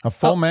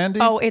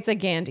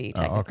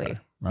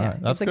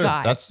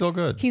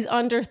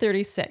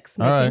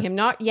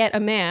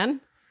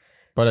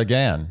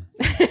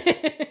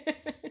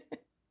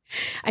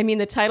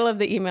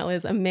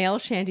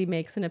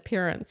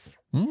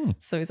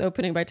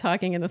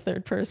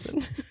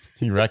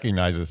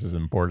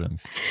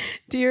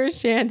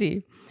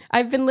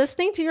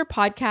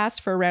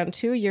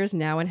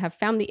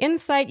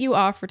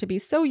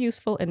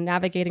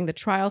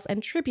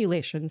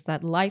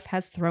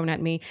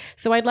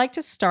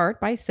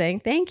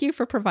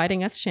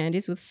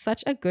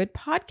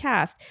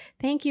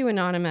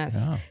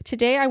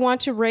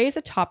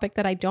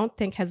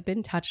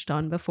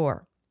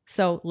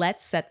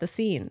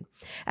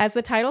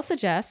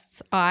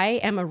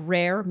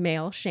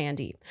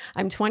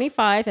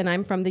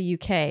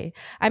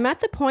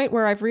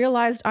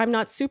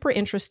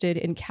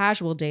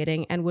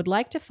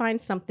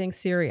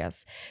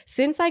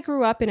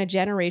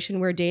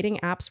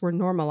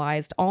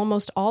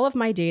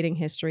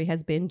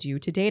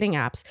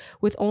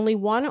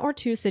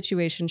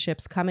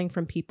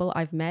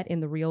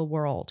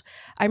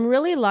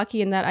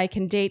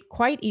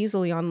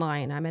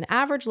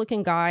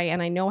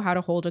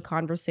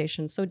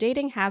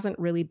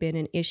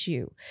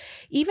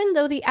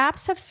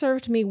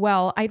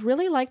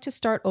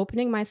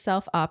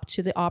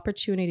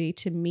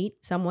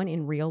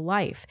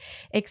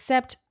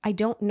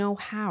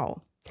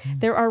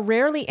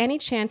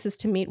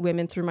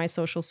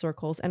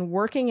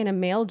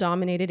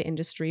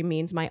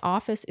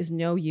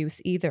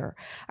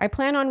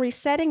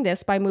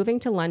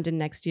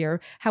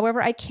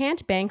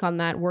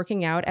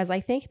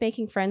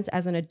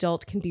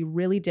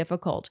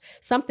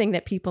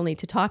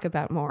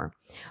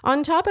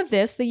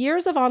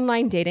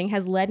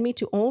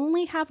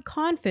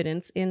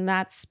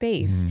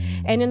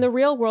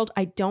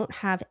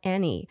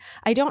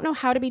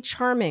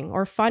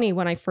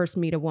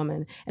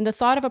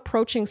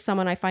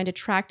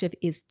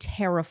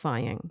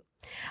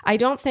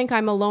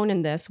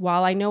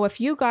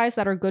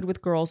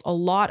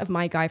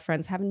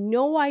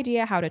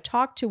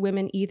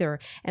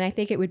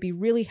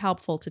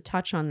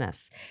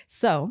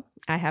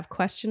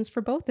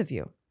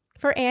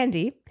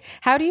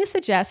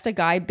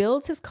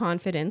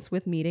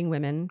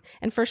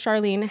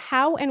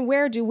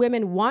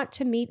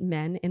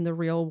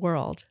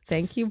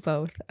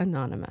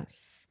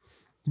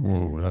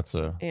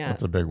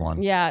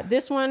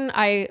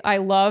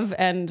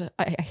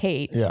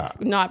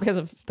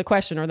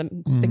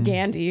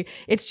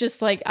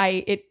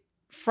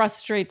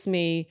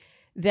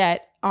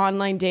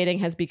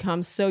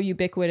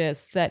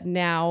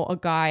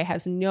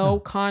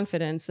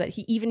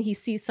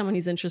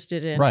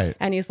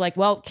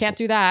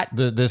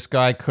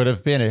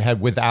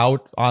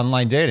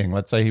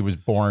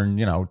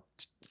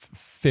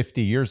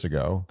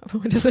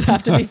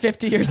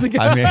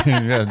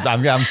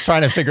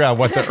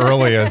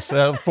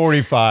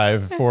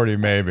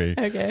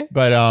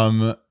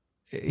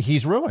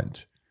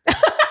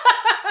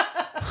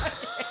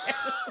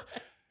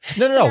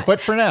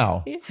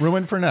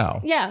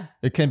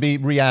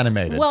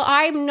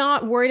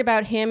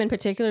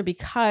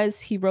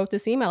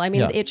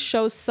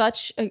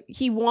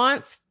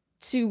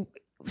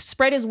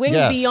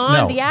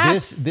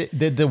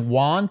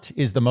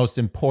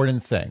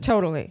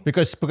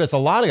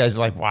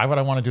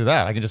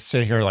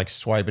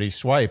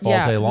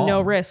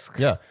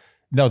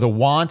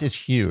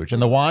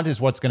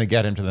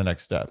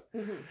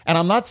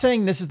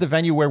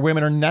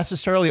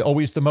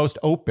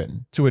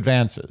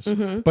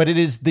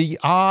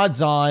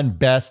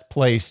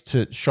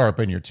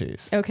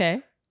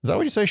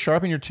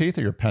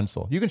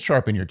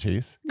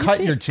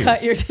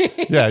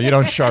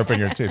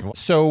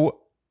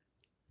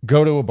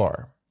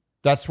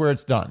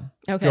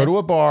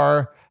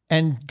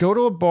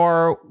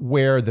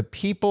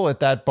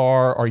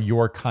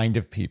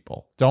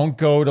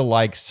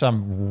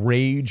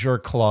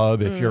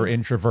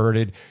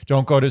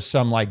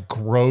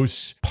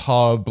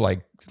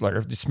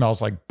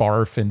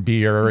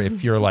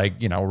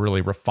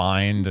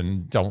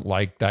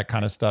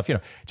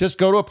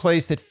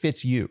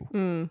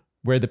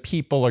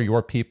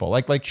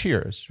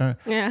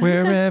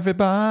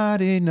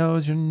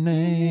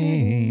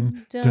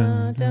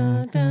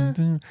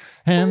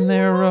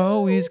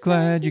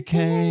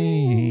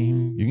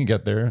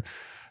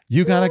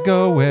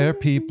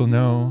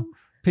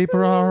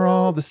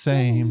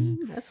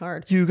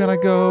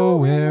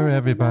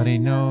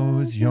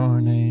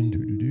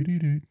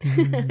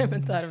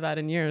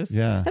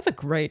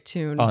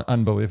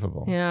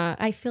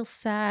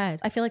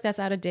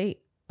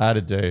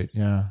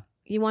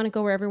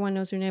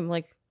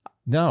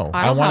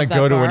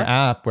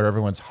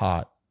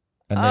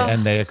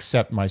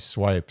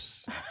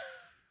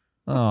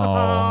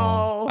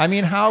 Oh. I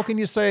mean, how can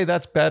you say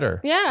that's better?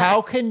 Yeah.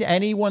 How can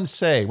anyone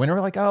say, when we're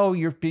like, oh,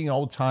 you're being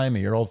old-timey,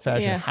 you're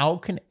old-fashioned, Yeah. how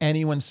can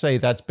anyone say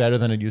that's better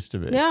than it used to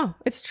be? No,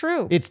 it's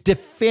true. It's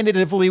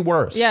definitively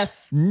worse.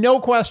 Yes. No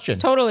question.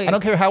 Totally. I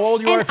don't care how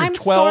old you are. If you're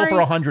 12 or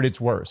 100,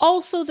 it's worse.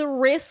 Also, the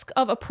risk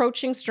of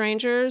approaching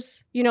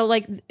strangers,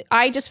 like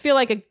I just feel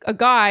like a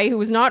guy who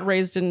was not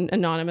raised in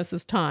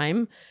Anonymous's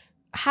time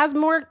has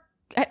more.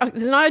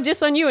 It's not a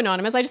diss on you,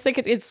 Anonymous. I just think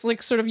it's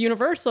like sort of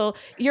universal.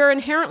 You're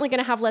inherently going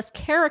to have less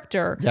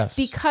character. Yes.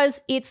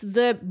 Because it's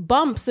the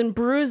bumps and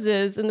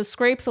bruises and the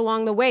scrapes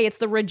along the way. It's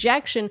the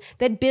rejection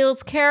that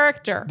builds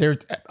character. There's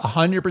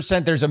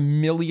 100%. There's a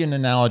million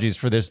analogies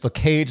for this. The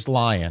caged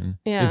lion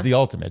is the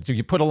ultimate. So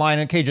you put a lion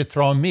in a cage, you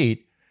throw him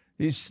meat.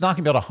 He's not going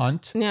to be able to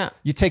hunt. Yeah.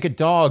 You take a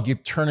dog, you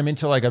turn him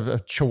into like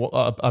a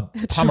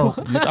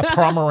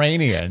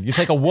Pomeranian. You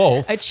take a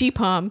wolf. A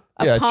cheepom.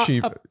 A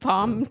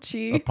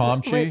pomchi. A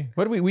pomchi.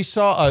 What did we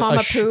saw?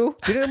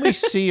 Didn't we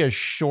see a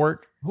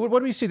short? What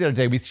did we see the other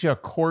day? We see a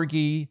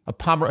corgi, a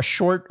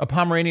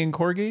Pomeranian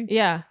corgi.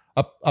 Yeah.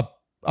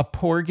 A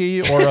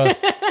porgy or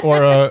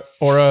a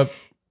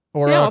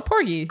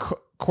porgy.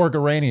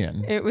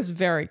 Corgoranian. It was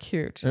very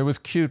cute. It was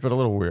cute, but a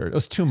little weird. It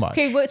was too much.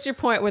 Okay, what's your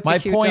point with my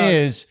the cute point dogs?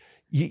 is,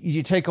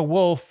 you take a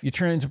wolf, you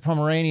turn it into a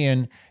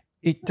Pomeranian.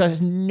 It does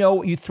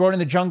no. You throw it in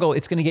the jungle,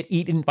 it's going to get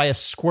eaten by a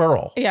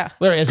squirrel. Yeah,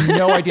 literally has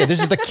no idea.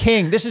 This is the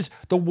king. The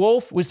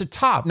wolf was the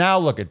top. Now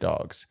look at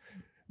dogs.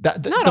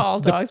 Not all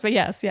dogs, but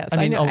yes.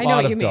 I know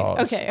what you mean.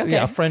 Dogs. Okay.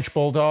 Yeah, a French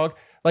bulldog.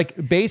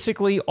 Like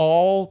basically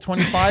all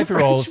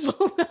 25-year-olds.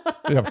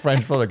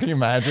 French bulldog. Can you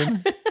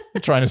imagine?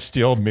 Trying to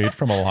steal meat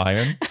from a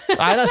lion.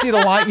 I don't see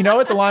the lion. You know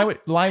what? The lion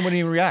wouldn't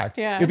even react.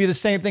 Yeah. It'd be the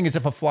same thing as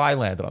if a fly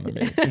landed on the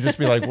meat. You'd just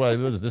be like, well,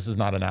 this is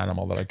not an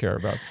animal that I care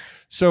about.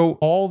 So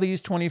all these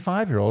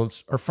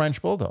 25-year-olds are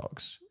French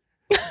bulldogs.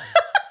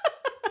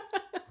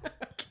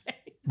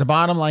 The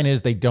bottom line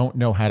is they don't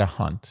know how to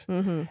hunt.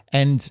 Mm-hmm.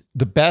 And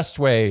the best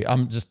way,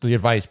 just the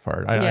advice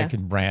part, I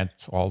can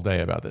rant all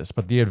day about this,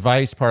 but the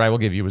advice part I will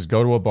give you is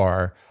go to a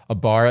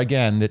bar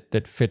again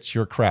that fits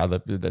your crowd,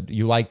 that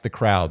you like the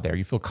crowd there.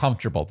 You feel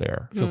comfortable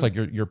there. It feels like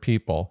your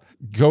people.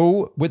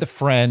 Go with a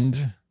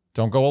friend.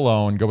 Don't go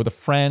alone. Go with a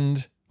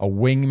friend, a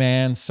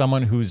wingman,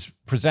 someone who's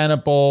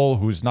presentable,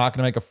 who's not going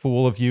to make a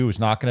fool of you, who's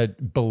not going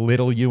to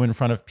belittle you in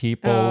front of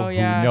people, who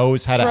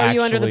knows how to actually... throw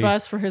you under the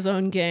bus for his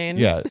own gain.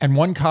 Yeah. And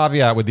one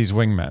caveat with these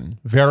wingmen,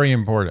 very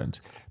important.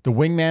 The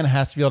wingman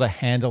has to be able to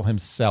handle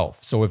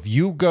himself. So if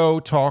you go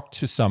talk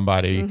to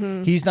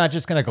somebody, he's not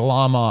just going to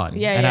glom on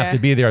and have to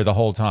be there the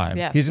whole time.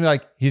 Yes. He's going to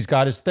be like, he's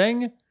got his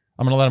thing, I'm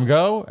going to let him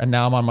go, and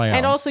now I'm on my own.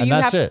 And also you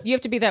have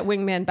to be that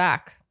wingman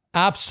back.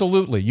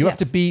 Absolutely. You have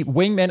to be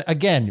wingman.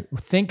 Again,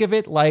 think of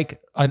it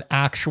like an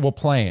actual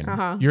plane.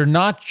 You're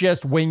not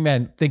just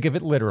wingman. Think of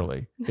it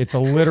literally. It's a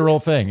literal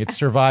thing. It's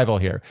survival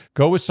here.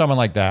 Go with someone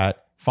like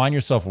that. Find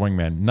yourself a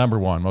wingman. Number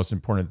one, most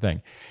important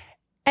thing.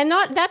 And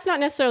that's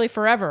not necessarily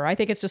forever. I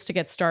think it's just to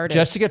get started.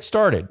 Just to get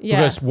started. Yeah.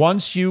 Because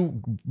once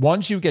you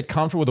get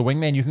comfortable with a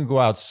wingman, you can go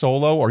out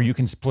solo or you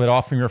can split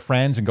off from your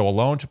friends and go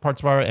alone to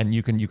parts of our, and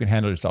you can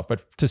handle yourself.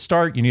 But to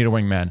start, you need a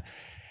wingman.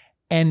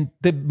 And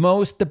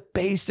the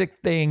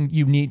basic thing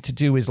you need to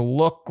do is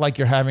look like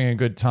you're having a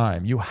good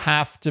time. You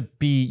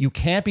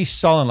can't be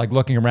sullen, like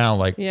looking around,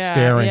 like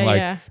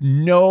staring,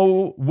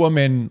 no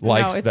woman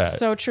likes that. No, it's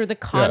so true. The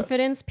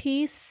confidence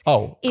piece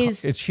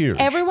is it's huge.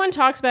 Everyone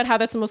talks about how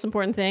that's the most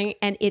important thing,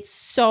 and it's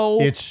so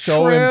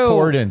true.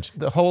 Important.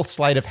 The whole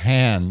sleight of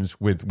hand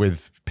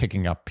with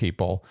picking up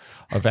people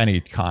of any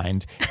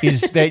kind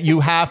is that you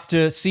have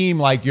to seem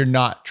like you're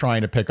not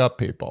trying to pick up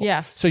people.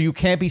 Yes. So you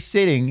can't be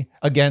sitting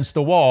against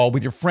the wall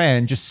with your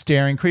friend just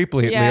staring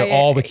creepily at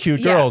all the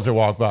cute girls that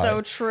walk by.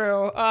 So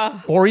true.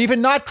 Or even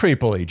not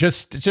creepily,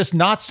 just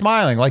not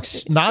smiling, like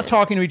not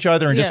talking to each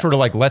other and just sort of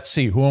like, let's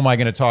see, who am I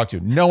going to talk to?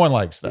 No one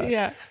likes that.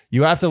 Yeah.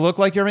 You have to look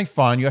like you're having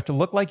fun. You have to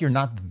look like you're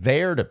not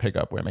there to pick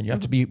up women. You have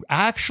to be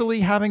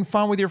actually having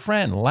fun with your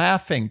friend,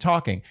 laughing,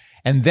 talking.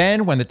 And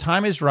then when the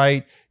time is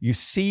right, you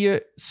see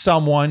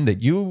someone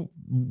that you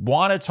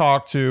want to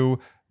talk to.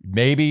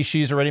 Maybe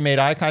she's already made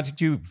eye contact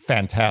with you.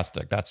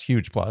 Fantastic. That's a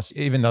huge plus,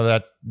 even though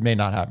that may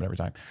not happen every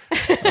time.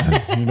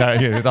 You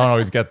don't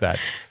always get that.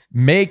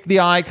 Make the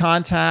eye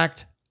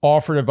contact,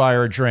 offer to buy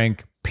her a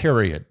drink,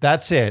 period.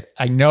 That's it.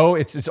 I know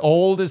it's as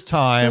old as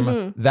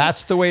time.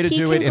 That's the way to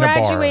do it in a bar.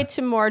 He can graduate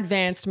to more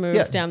advanced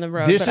moves down the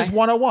road. This is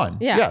 101.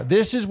 Yeah,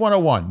 this is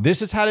 101.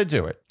 This is how to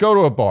do it. Go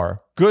to a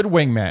bar. Good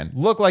wingman.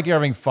 Look like you're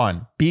having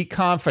fun. Be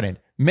confident.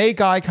 Make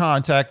eye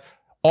contact.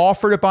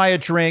 Offer to buy a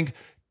drink.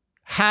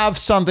 Have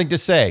something to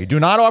say. Do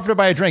not offer to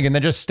buy a drink and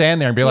then just stand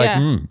there and be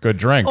like, good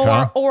drink,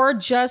 Or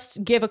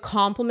just give a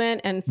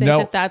compliment and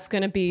think that's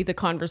going to be the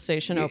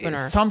conversation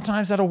opener.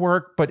 Sometimes that'll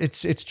work, but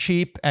it's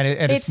cheap and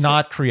it's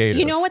not creative.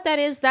 You know what that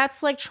is?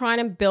 That's like trying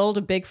to build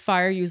a big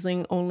fire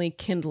using only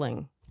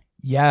kindling.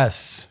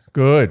 Yes.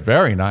 Good.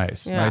 Very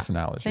nice. Yeah. Nice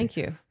analogy. Thank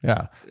you.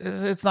 Yeah.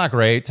 It's not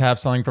great to have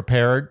something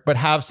prepared, but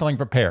have something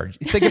prepared.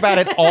 Think about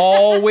it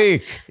all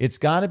week. It's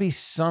got to be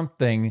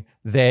something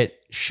that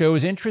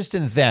shows interest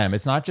in them.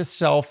 It's not just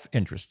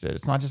self-interested.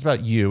 It's not just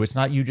about you. It's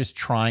not you just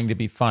trying to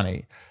be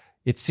funny.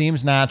 It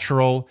seems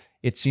natural.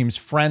 It seems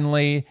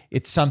friendly.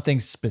 It's something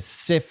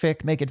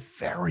specific. Make it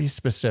very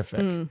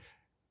specific.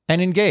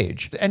 And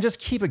engage. And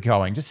just keep it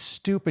going. Just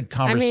stupid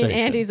conversation. I mean,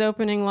 Andy's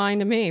opening line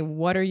to me,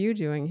 what are you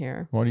doing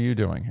here? What are you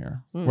doing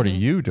here? What are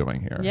you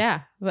doing here?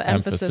 Yeah, the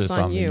emphasis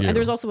on you. you. And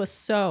there's also a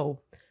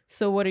so.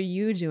 So what are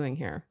you doing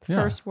here?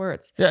 First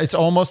words. Yeah, it's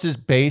almost as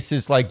base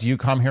as like, do you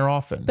come here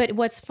often? But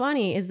what's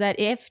funny is that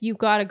if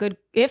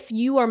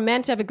you are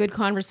meant to have a good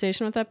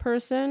conversation with that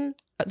person,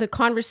 the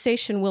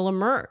conversation will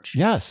emerge.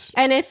 Yes.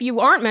 And if you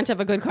aren't meant to have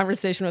a good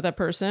conversation with that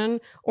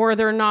person, or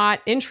they're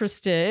not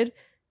interested,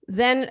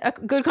 then a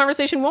good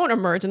conversation won't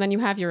emerge, and then you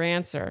have your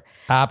answer.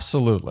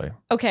 Absolutely.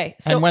 Okay.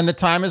 So, and when the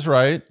time is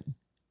right,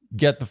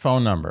 get the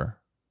phone number.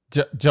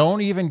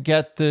 Don't even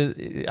get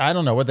I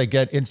don't know what they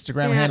get,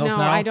 Instagram handles no,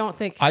 now. I don't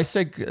think. I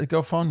say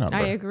go phone number.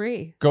 I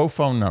agree. Go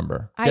phone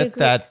number. I Get agree.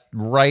 that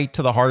right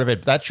to the heart of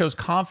it. That shows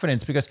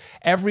confidence because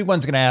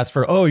everyone's going to ask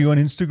for, oh, you on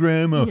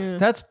Instagram? Oh,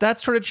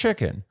 that's sort of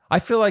chicken. I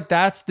feel like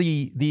that's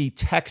the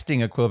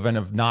texting equivalent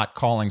of not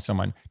calling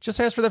someone. Just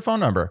ask for their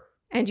phone number.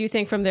 And do you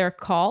think from there,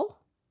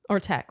 call or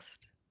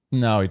text?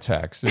 No, he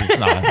texts. It's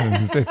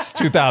not. It's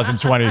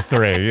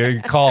 2023.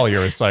 You call,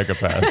 you're a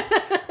psychopath.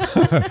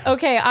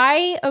 Okay,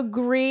 I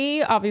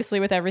agree, obviously,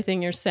 with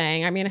everything you're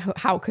saying. I mean,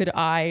 how could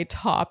I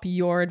top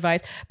your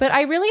advice? But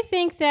I really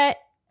think that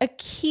a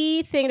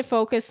key thing to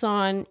focus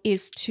on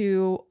is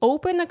to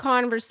open the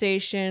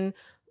conversation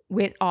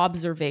with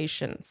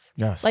observations.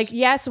 Yes. Like,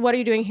 yes, what are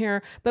you doing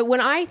here? But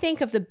when I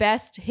think of the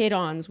best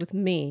hit-ons with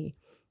me,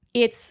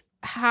 it's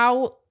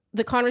how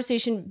the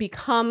conversation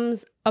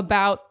becomes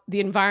about the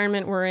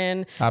environment we're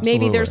in. Absolutely.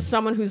 Maybe there's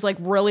someone who's like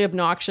really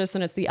obnoxious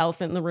and it's the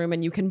elephant in the room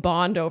and you can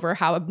bond over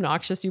how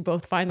obnoxious you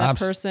both find that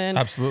person.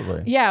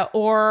 Absolutely. Yeah.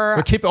 Or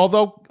but keep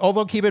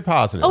it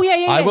positive. Oh,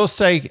 yeah.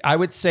 I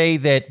would say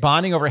that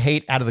bonding over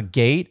hate out of the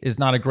gate is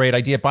not a great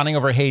idea. Bonding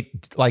over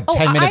hate 10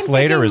 minutes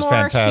later is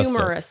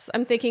fantastic.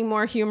 I'm thinking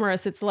more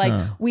humorous. It's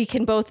like we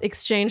can both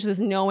exchange this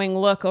knowing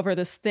look over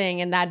this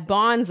thing and that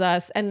bonds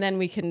us, and then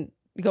we can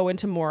go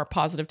into more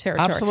positive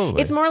territory.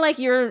 Absolutely. It's more like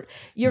you're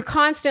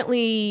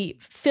constantly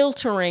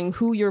filtering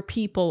who your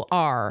people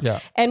are. Yeah.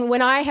 And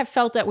when I have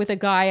felt that with a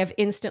guy, I've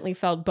instantly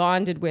felt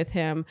bonded with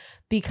him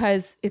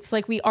because it's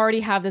like we already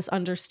have this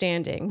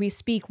understanding. We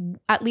speak,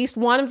 at least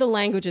one of the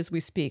languages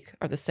we speak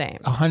are the same.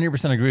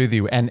 100% agree with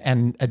you.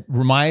 And it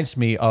reminds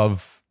me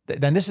of,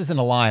 then this isn't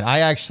a line. I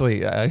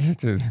actually,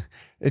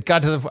 it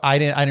got to I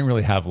didn't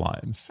really have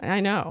lines.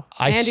 I know.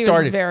 Andy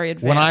was very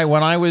advanced.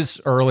 When I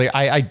was early,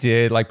 I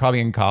did, like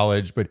probably in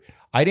college, but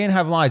I didn't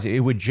have lines.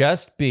 It would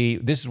just be,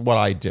 this is what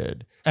I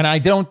did. And I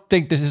don't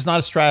think this is not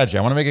a strategy.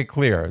 I want to make it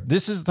clear.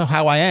 This is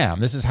how I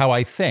am. This is how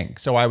I think.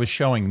 So I was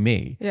showing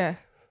me. Yeah.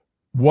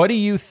 What do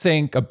you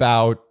think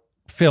about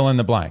fill in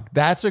the blank?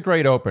 That's a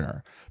great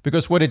opener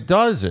because what it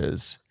does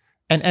is,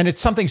 and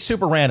it's something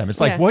super random. It's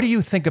like, what do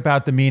you think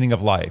about the meaning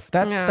of life?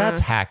 That's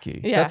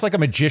hacky. Yeah. That's like a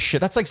magician.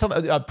 That's like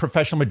a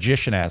professional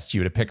magician asks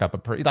you to pick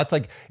up that's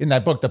like in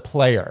that book, The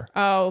Player.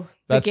 Oh,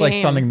 that's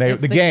like something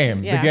the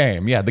game.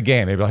 They'd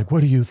be like,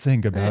 what do you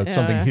think about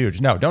something huge?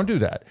 No, don't do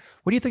that.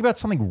 What do you think about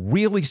something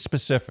really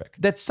specific?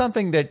 That's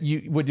something that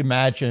you would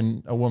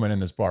imagine a woman in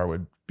this bar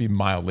would be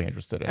mildly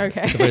interested in.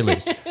 Okay. At the very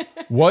least.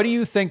 What do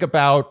you think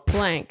about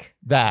blank?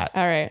 That.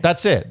 All right.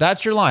 That's it.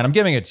 That's your line. I'm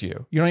giving it to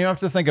you. You don't even have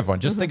to think of one.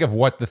 Just think of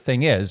what the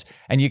thing is.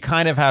 And you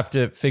kind of have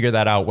to figure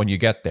that out when you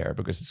get there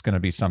because it's going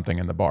to be something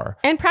in the bar.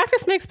 And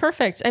practice makes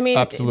perfect. I mean,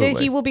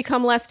 absolutely. He will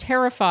become less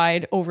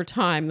terrified over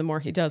time the more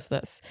he does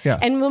this. Yeah.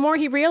 And the more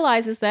he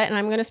realizes that, and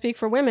I'm going to speak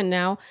for women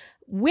now,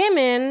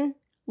 women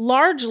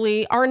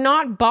largely are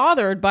not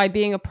bothered by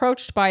being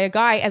approached by a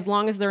guy as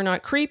long as they're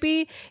not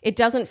creepy. It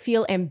doesn't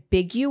feel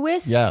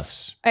ambiguous.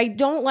 Yes. I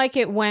don't like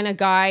it when a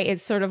guy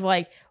is sort of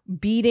like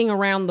beating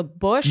around the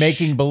bush.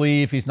 Making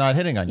believe he's not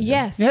hitting on you.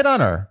 Yes. You hit on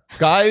her.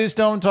 Guys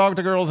don't talk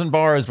to girls in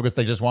bars because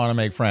they just want to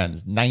make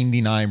friends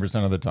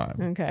 99% of the time.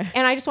 Okay.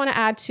 And I just want to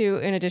add to,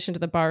 in addition to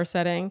the bar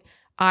setting,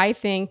 I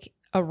think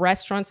a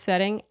restaurant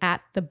setting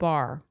at the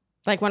bar.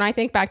 Like when I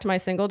think back to my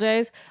single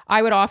days,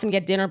 I would often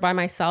get dinner by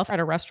myself at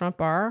a restaurant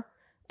bar.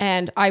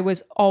 And I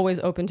was always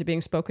open to being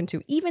spoken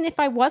to, even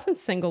if I wasn't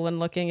single and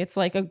looking. It's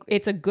like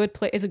it's a good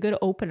place, it's a good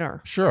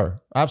opener.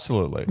 Sure,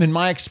 absolutely. In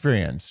my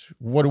experience,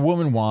 what a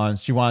woman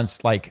wants, she wants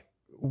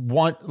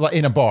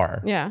in a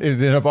bar. Yeah,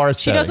 in a bar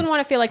setting. She doesn't want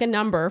to feel like a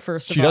number.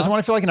 First of all, she doesn't want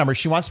to feel like a number.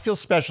 She wants to feel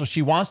special.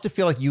 She wants to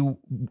feel like you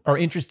are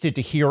interested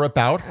to hear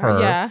about her.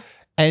 Yeah.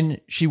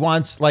 And she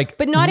wants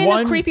but not in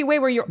a creepy way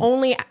where you're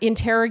only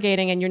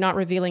interrogating and you're not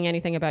revealing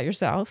anything about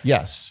yourself.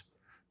 Yes.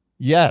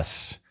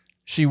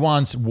 She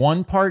wants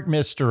 1 part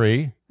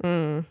mystery,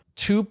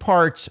 2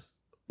 parts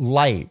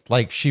light.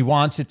 Like she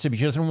wants it to be,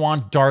 she doesn't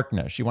want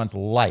darkness. She wants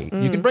light.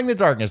 You can bring the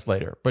darkness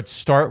later, but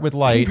start with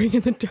light. Bring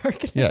in the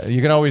darkness. Yeah,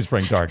 you can always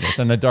bring darkness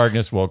and the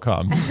darkness will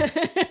come,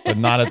 but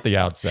not at the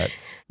outset.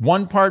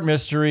 1 part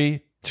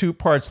mystery, 2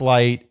 parts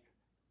light,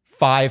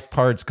 5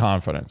 parts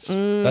confidence.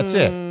 That's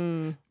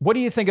it. What do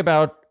you think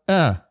about,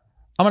 I'm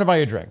going to buy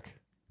you a drink.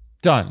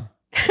 Done.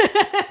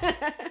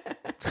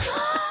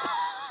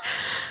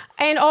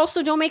 And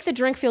also don't make the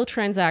drink feel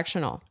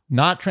transactional.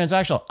 Not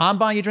transactional. I'm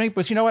buying you a drink,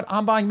 but you know what?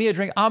 I'm buying me a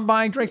drink. I'm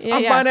buying drinks.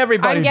 I'm buying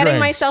everybody I'm getting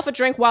drinks. myself a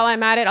drink while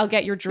I'm at it. I'll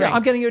get your drink. Yeah,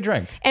 I'm getting you a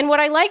drink. And what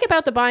I like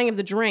about the buying of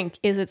the drink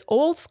is it's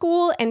old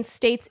school and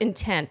states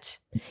intent.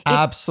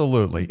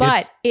 Absolutely.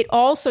 But it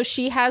also,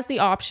 she has the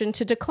option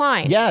to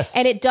decline. Yes.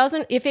 And it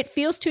doesn't, if it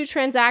feels too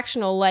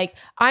transactional, like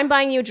I'm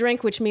buying you a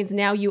drink, which means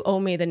now you owe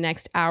me the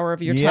next hour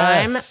of your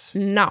time.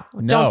 No,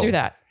 don't do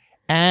that.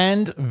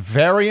 And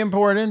very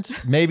important,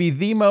 maybe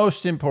the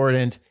most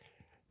important,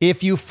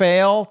 if you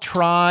fail,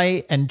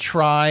 try and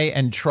try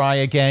and try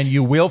again.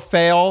 You will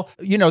fail.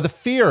 You know, the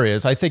fear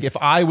is, I think if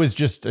I was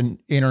just an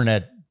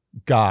internet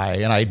guy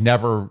and I'd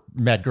never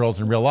met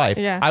girls in real life,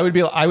 I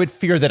would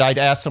fear that I'd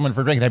ask someone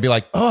for a drink and I'd be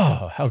like,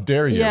 oh, how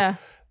dare you? Yeah.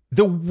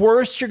 The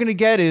worst you're going to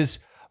get is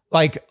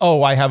like,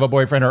 oh, I have a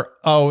boyfriend, or,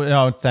 oh,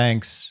 no,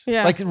 thanks.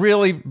 Yeah. Like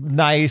really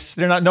nice.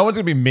 No one's going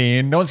to be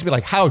mean. No one's going to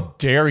be like, how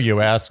dare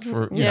you ask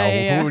for, who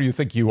do you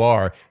think you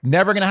are?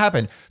 Never going to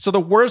happen. So the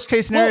worst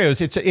case scenario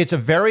is it's a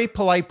very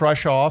polite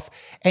brush off.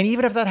 And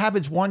even if that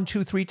happens 1,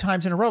 2, 3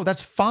 times in a row,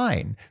 that's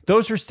fine.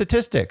 Those are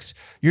statistics.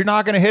 You're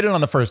not going to hit it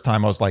on the first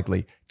time, most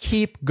likely.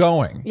 Keep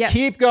going. Yes.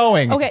 Keep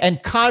going. Okay.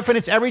 And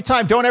confidence every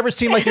time. Don't ever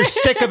seem like you're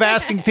sick of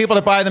asking people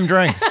to buy them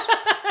drinks.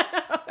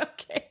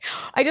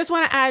 I just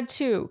want to add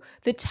too,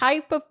 the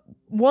type of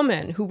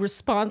woman who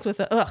responds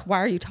with why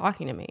are you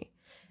talking to me?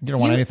 You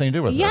don't want anything to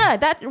do with them. Yeah,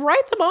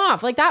 write them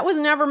off. Like that was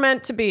never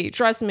meant to be.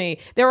 Trust me.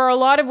 There are a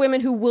lot of women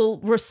who will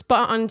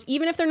respond,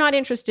 even if they're not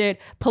interested,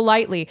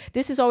 politely.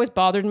 This has always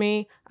bothered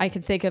me. I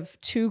can think of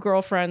 2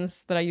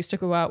 girlfriends that I used to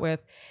go out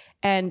with,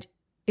 and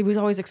it was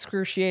always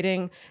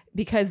excruciating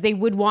because they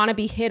would want to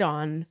be hit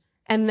on.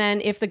 And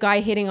then if the guy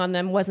hitting on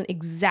them wasn't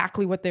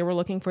exactly what they were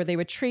looking for, they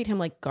would treat him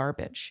like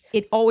garbage.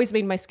 It always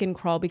made my skin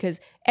crawl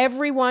because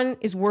everyone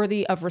is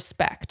worthy of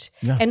respect.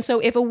 Yeah. And so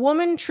if a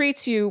woman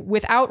treats you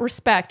without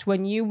respect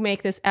when you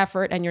make this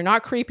effort and you're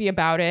not creepy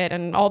about it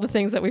and all the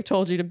things that we've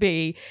told you to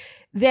be,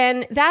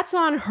 then that's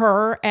on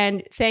her.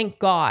 And thank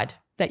God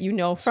that you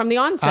know from the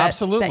onset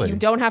that you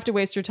don't have to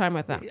waste your time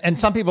with them. And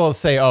some people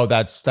say, oh,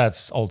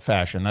 that's old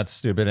fashioned. That's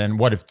stupid. And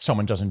what if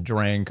someone doesn't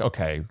drink?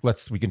 Okay,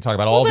 we can talk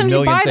about all the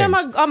million things. Buy them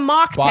a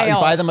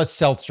mocktail. Buy them a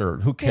seltzer.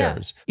 Who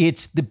cares? Yeah.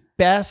 It's the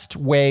best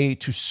way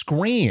to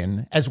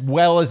screen as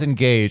well as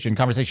engage in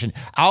conversation.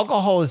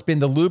 Alcohol has been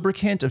the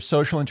lubricant of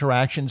social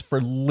interactions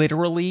for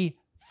literally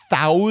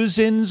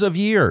thousands of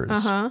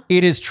years.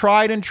 It is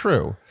tried and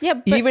true.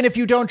 Yeah, even if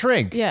you don't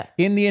drink. Yeah.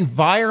 In the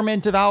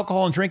environment of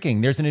alcohol and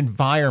drinking, there's an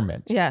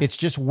environment. Yes. It's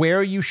just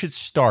where you should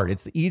start.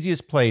 It's the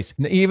easiest place,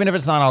 even if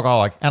it's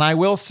non-alcoholic. And I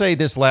will say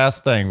this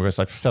last thing, because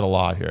I've said a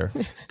lot here.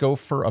 Go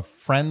for a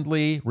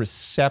friendly,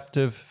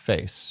 receptive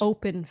face.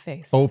 Open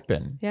face.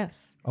 Open.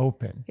 Yes.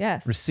 Open.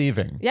 Yes.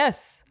 Receiving.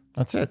 Yes.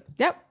 That's it.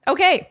 Yep.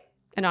 Okay.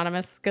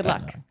 Anonymous. Good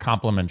luck.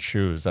 Compliment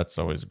shoes. That's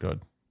always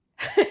good.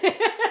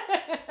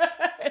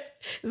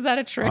 Is that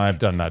a trick? I've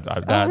done that.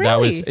 Really? That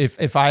was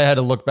if I had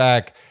to look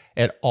back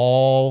at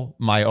all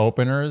my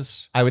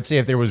openers, I would say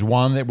if there was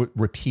one that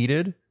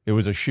repeated, it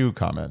was a shoe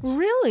comment.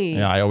 Really?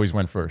 Yeah, I always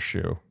went for a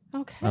shoe.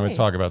 Okay. I would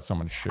talk about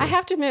someone's shoe. I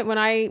have to admit, when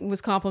I was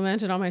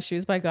complimented on my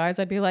shoes by guys,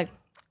 I'd be like,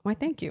 why,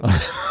 thank you.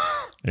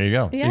 There you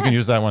go. Yeah. So you can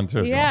use that one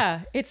too.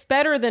 Yeah. It's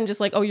better than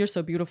just like, oh, you're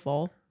so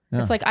beautiful. Yeah.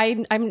 It's like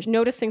I'm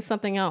noticing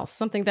something else,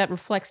 something that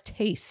reflects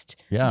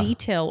taste,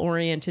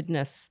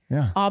 detail-orientedness,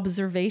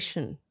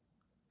 observation.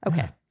 Okay.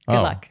 Yeah.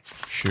 Good luck.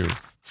 Shoot.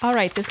 All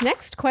right. This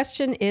next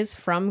question is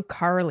from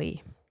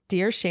Carly.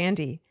 Dear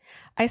Shandy,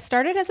 I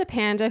started as a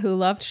panda who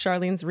loved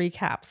Charlene's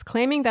recaps,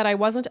 claiming that I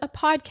wasn't a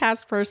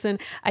podcast person.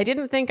 I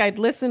didn't think I'd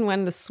listen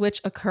when the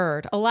switch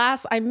occurred.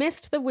 Alas, I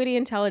missed the witty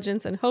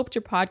intelligence and hoped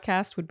your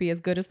podcast would be as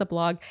good as the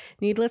blog.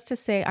 Needless to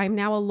say, I'm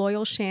now a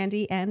loyal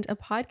Shandy and a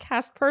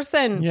podcast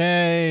person.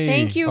 Yay.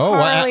 Thank you,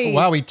 Carly.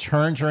 Wow, we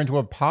turned her into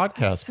a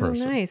podcast person.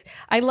 So nice.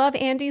 I love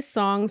Andy's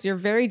songs, your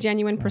very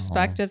genuine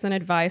perspectives and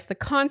advice, the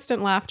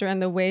constant laughter,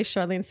 and the way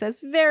Charlene says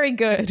very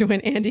good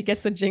when Andy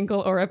gets a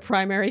jingle or a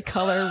primary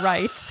color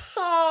right.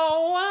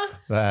 Oh.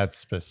 That's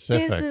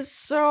specific. This is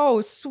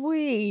so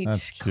sweet.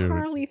 That's cute.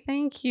 Carly,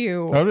 thank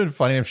you. That would have been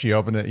funny if she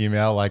opened an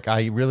email like,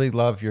 I really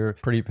love your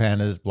Pretty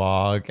Pandas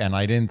blog, and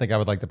I didn't think I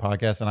would like the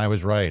podcast, and I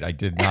was right. I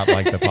did not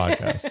like the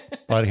podcast.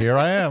 But here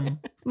I am.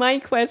 My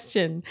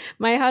question.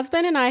 My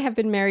husband and I have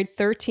been married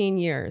 13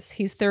 years.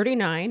 He's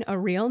 39, a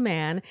real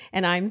man,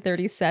 and I'm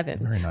 37.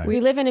 Very nice. We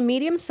live in a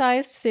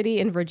medium-sized city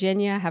in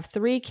Virginia, have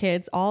 3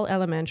 kids, all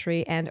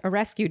elementary, and a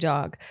rescue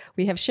dog.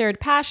 We have shared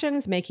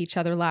passions, make each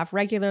other laugh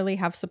regularly,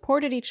 have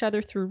supported each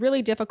other through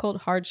really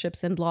difficult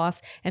hardships and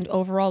loss, and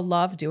overall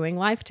love doing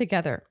life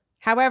together.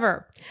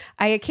 However,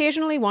 I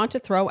occasionally want to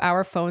throw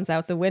our phones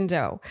out the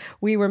window.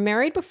 We were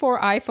married before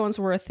iPhones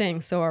were a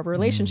thing, so our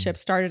relationship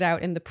started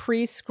out in the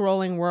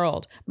pre-scrolling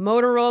world.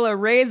 Motorola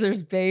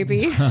Razors,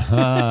 baby.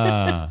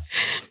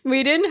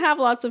 We didn't have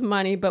lots of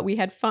money, but we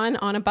had fun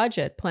on a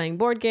budget, playing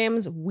board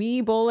games,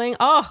 Wii bowling.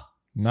 Oh,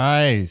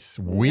 nice.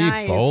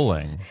 Wii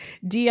bowling.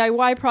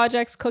 DIY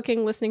projects,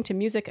 cooking, listening to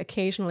music,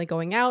 occasionally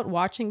going out,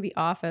 watching The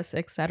Office,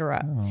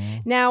 etc.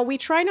 Now, we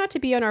try not to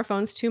be on our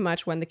phones too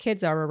much when the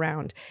kids are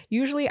around.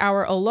 Usually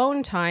our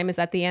alone time is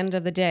at the end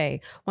of the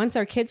day. Once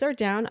our kids are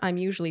down, I'm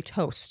usually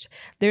toast.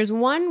 There's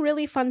one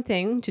really fun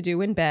thing to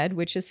do in bed,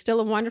 which is still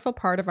a wonderful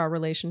part of our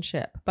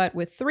relationship. But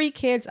with 3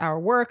 kids, our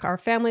work, our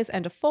families,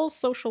 and a full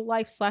social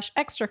life /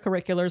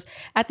 extracurriculars,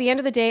 at the end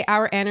of the day,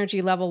 our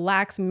energy level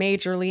lacks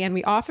majorly, and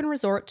we often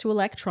resort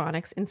to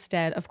electronics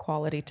instead of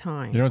quality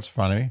time. You know what's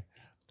funny?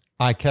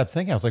 I kept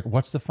thinking, I was like,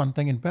 what's the fun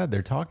thing in bed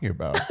they're talking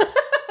about?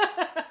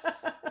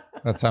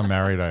 That's how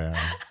married I am.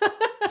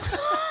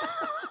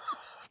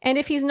 And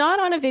if he's not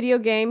on a video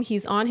game,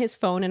 he's on his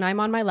phone and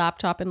I'm on my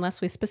laptop unless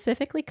we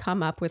specifically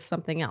come up with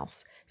something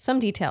else. Some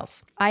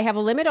details. I have a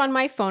limit on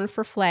my phone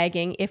for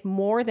flagging if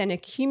more than a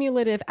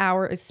cumulative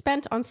hour is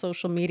spent on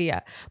social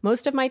media.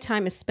 Most of my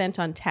time is spent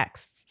on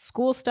texts,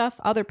 school stuff,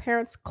 other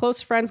parents, close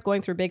friends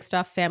going through big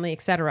stuff, family,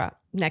 etc.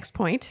 Next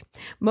point.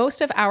 Most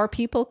of our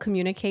people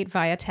communicate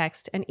via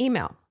text and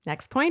email.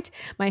 Next point.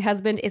 My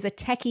husband is a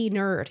techie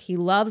nerd. He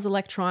loves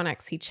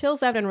electronics. He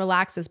chills out and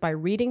relaxes by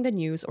reading the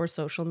news or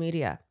social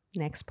media.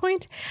 Next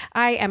point.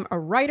 I am a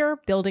writer.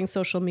 Building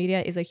social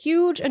media is a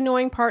huge,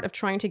 annoying part of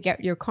trying to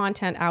get your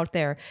content out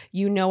there.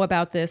 You know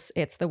about this.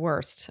 It's the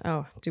worst.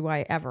 Oh, do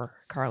I ever,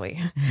 Carly?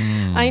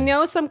 I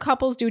know some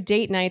couples do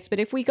date nights, but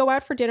if we go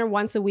out for dinner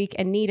once a week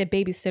and need a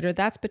babysitter,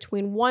 that's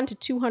between $100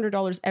 to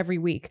 $200 every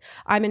week.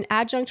 I'm an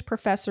adjunct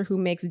professor who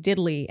makes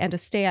diddly and a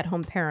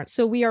stay-at-home parent,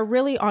 so we are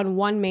really on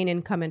one main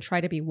income and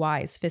try to be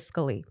wise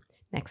fiscally.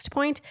 Next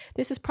point,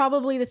 this is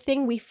probably the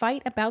thing we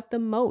fight about the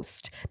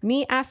most.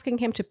 Me asking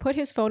him to put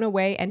his phone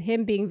away and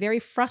him being very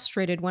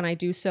frustrated when I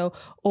do so,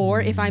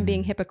 or if I'm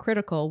being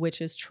hypocritical,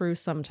 which is true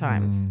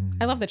sometimes.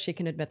 I love that she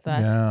can admit that.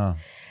 Yeah,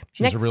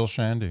 she's a real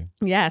shandy.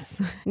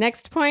 Yes.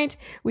 Next point,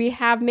 we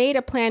have made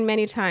a plan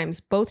many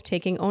times, both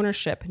taking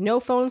ownership. No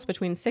phones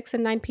between 6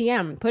 and 9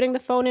 p.m., putting the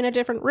phone in a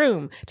different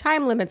room,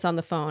 time limits on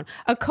the phone,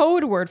 a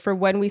code word for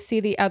when we see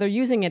the other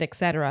using it,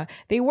 etc.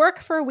 They work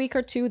for a week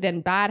or two,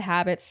 then bad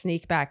habits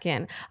sneak back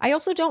in. I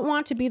also don't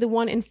want to be the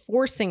one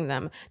enforcing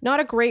them. Not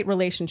a great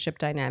relationship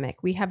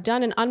dynamic. We have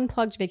done an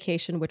unplugged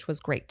vacation, which was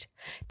great.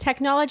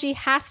 Technology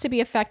has to be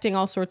affecting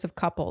all sorts of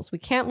couples. We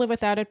can't live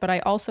without it, but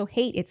I also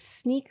hate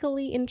its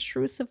sneakily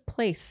intrusive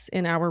place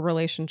in our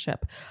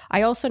relationship.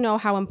 I also know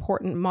how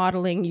important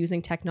modeling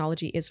using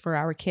technology is for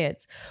our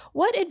kids.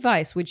 What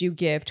advice would you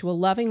give to a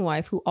loving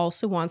wife who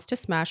also wants to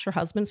smash her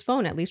husband's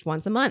phone at least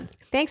once a month?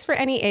 Thanks for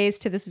any A's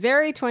to this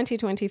very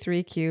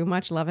 2023 Q.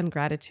 Much love and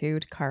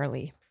gratitude,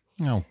 Carly.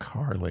 Oh,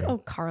 Carly. Oh,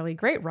 Carly.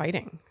 Great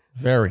writing.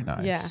 Very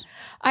nice. Yeah.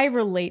 I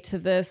relate to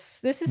this.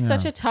 This is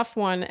such a tough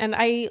one. And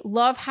I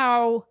love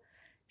how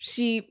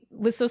she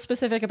was so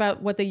specific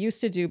about what they used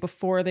to do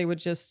before they would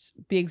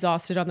just be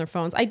exhausted on their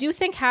phones. I do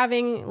think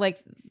having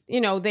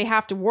they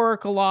have to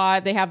work a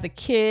lot. They have the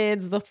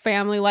kids, the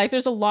family life.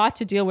 There's a lot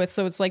to deal with.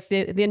 So it's like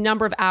the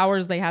number of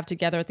hours they have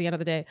together at the end of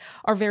the day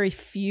are very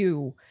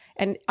few.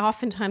 And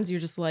oftentimes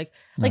you're just like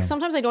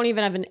sometimes I don't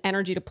even have an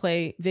energy to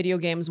play video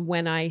games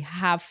when I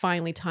have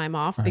finally time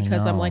off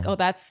because I'm like, oh,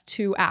 that's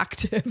too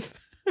active.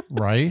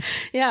 Right?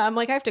 Yeah. I'm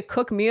like, I have to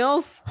cook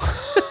meals.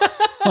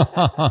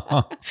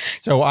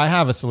 So I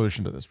have a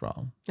solution to this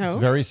problem. It's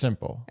very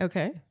simple.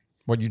 Okay.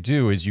 What you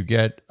do is you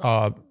get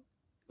a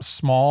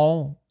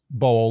small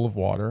bowl of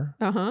water.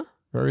 Uh-huh.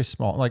 Very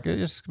small. Like it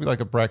just could be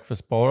like a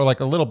breakfast bowl or like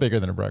a little bigger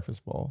than a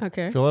breakfast bowl.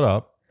 Okay. Fill it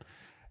up.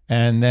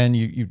 And then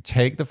you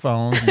take the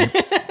phones and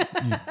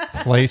you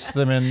place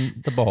them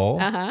in the bowl.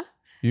 Uh-huh.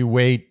 You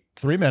wait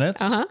 3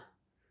 minutes. Uh-huh.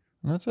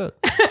 And that's it.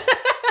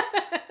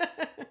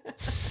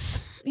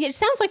 It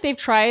sounds like they've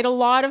tried a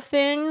lot of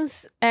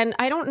things, and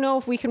I don't know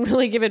if we can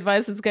really give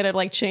advice that's going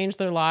to change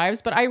their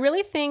lives, but I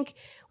really think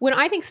when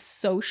I think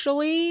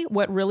socially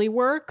what really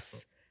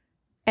works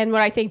and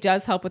what I think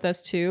does help with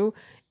us too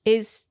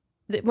is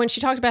when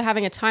she talked about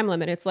having a time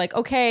limit. It's like,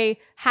 okay,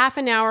 half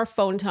an hour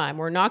phone time.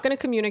 We're not going to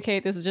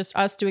communicate. This is just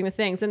us doing the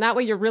things. And that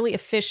way you're really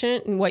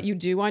efficient in what you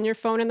do on your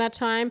phone in that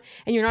time.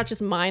 And you're not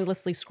just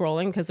mindlessly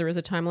scrolling because there is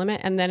a time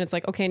limit. And then it's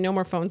like, okay, no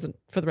more phones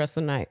for the rest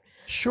of the night.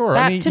 Sure.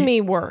 That to me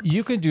works.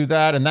 You could do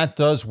that, and that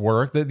does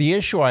work. The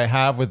issue I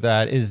have with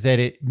that is that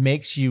it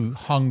makes you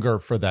hunger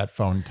for that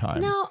phone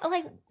time. No,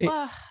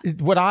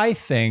 what I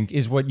think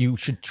is what you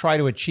should try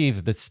to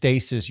achieve, the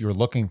stasis you're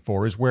looking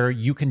for, is where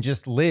you can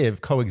just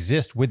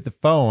coexist with the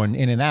phone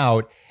in and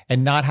out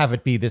and not have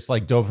it be this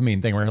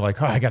dopamine thing where you're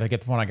like, oh, I got to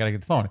get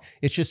the phone.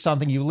 It's just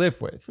something you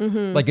live with.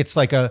 Mm-hmm. Like it's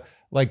like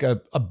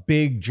a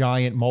big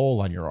giant mole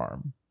on your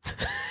arm.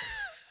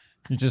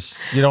 You don't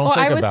think about it.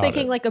 I was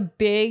thinking like a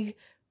big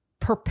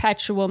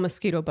perpetual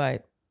mosquito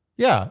bite.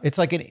 Yeah, it's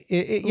like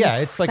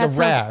it's like a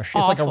rash.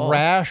 It's like a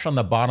rash on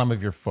the bottom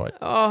of your foot.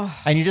 Oh.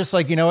 And you just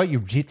like, you know what? You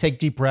take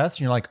deep breaths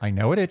and you're like, I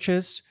know it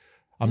itches.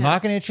 I'm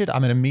not going to itch it.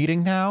 I'm in a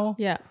meeting now.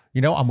 Yeah.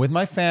 You know, I'm with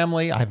my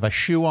family. I have a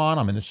shoe on.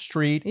 I'm in the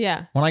street.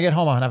 Yeah. When I get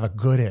home, I'm going to have a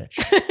good itch.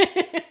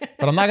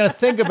 But I'm not going to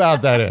think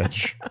about that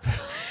itch.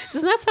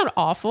 Doesn't that sound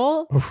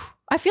awful? Oof.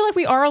 I feel like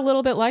we are a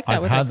little bit like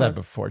that. I've had that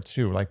before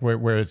too. Like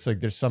where it's like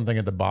there's something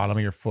at the bottom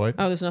of your foot.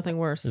 Oh, there's nothing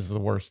worse. This is the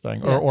worst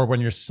thing. Yeah. Or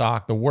when your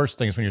sock, the worst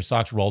thing is when your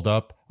sock's rolled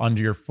up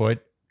under your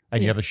foot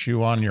and you have a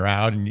shoe on and you're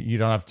out and you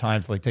don't have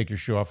time to like take your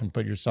shoe off and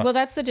put your sock. Well,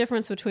 that's the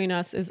difference between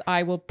us is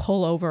I will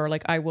pull over.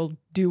 Like I will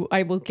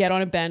get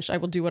on a bench. I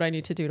will do what I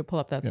need to do to pull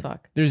up that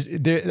sock.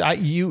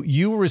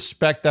 You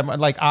respect them.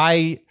 Like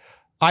I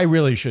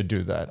really should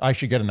do that. I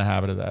should get in the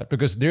habit of that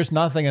because there's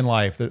nothing in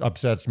life that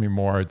upsets me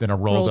more than a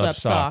rolled up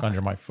sock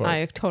under my foot.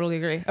 I totally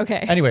agree.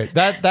 Okay. Anyway,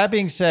 that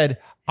being said,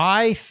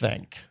 I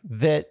think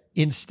that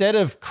instead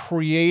of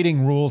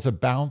creating rules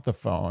about the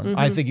phone,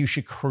 I think you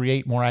should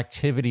create more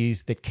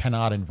activities that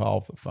cannot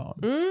involve the phone.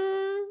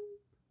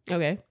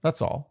 Okay.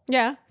 That's all.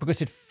 Yeah.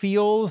 Because it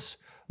feels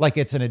like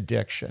it's an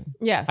addiction.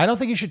 Yes. I don't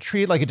think you should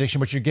treat it like addiction,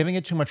 but you're giving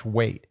it too much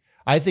weight.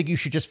 I think you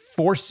should just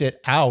force it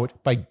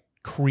out by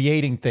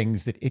creating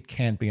things that it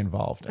can't be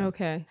involved in.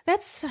 Okay.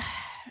 This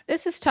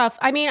is tough.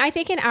 I mean, I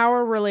think in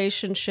our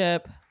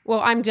relationship,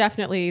 well, I'm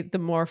definitely the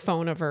more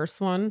phone averse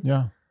one.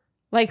 Yeah.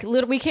 Like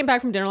we came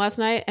back from dinner last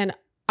night and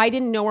I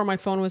didn't know where my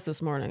phone was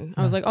this morning.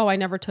 I was like, oh, I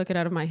never took it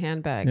out of my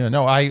handbag. Yeah,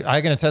 no,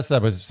 I can attest to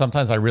that because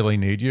sometimes I really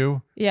need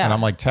you. Yeah. And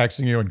I'm like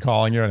texting you and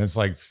calling you and it's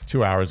like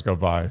 2 hours go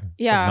by.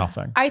 Yeah.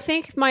 Nothing. I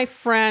think my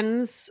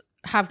friends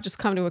have just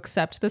come to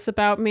accept this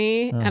about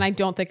me and I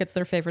don't think it's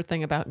their favorite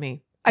thing about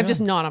me. I'm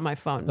just not on my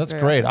phone. That's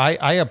great.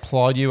 I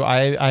applaud you.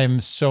 I am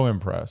so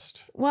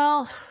impressed.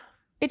 Well,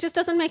 it just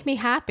doesn't make me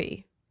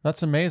happy.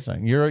 That's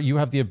amazing. You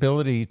have the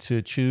ability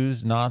to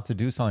choose not to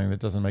do something that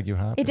doesn't make you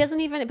happy. It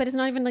doesn't even, but it's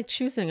not even like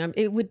choosing.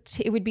 It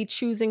would be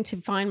choosing to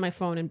find my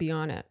phone and be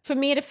on it. For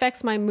me, it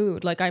affects my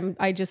mood. Like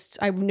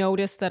I've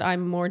noticed that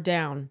I'm more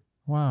down.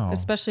 Wow.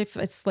 Especially if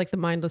it's like the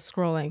mindless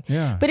scrolling.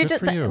 Yeah. But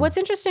what's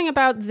interesting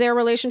about their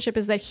relationship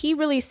is that he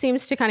really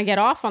seems to kind of get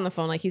off on the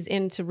phone. Like he's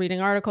into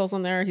reading articles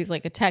on there. He's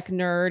like a tech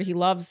nerd. He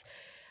loves.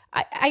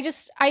 I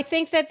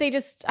think that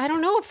I don't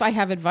know if I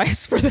have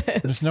advice for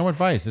this. There's no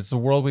advice. It's the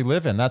world we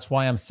live in. That's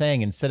why I'm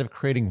saying instead of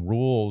creating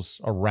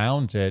rules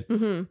around it,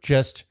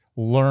 just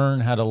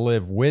learn how to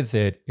live with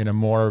it in a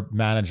more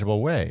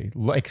manageable way.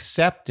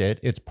 Accept it.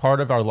 It's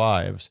part of our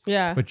lives.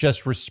 Yeah. But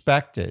just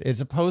respect it.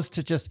 As opposed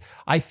to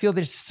I feel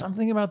there's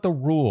something about the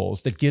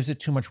rules that gives it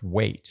too much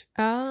weight.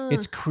 Oh.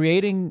 It's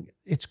creating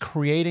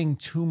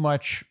too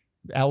much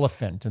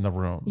elephant in the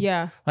room.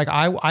 Yeah. Like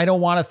I don't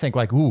want to think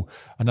like, ooh,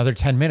 another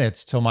 10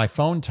 minutes till my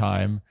phone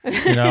time.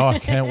 You know, I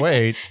can't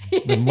wait.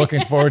 I'm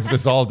looking forward to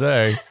this all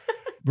day.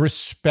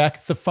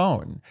 Respect the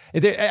phone.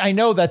 I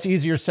know that's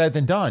easier said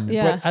than done.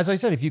 Yeah. But as I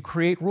said, if you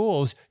create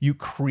rules, you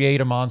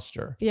create a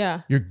monster.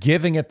 Yeah. You're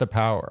giving it the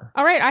power.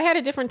 All right. I had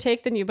a different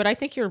take than you, but I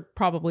think you're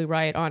probably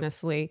right,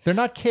 honestly. They're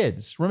not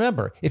kids.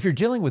 Remember, if you're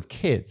dealing with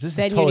kids, this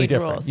then is totally you need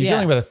different. rules. You're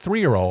dealing with a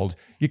 3-year-old.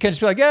 You can't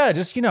just be like, yeah,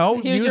 just,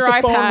 Here's use your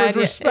the phone iPad. with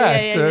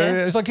respect.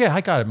 Yeah. It's like, yeah,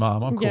 I got it,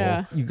 Mom. I'm cool.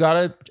 Yeah. You got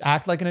to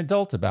act like an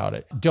adult about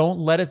it. Don't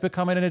let it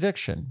become an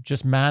addiction.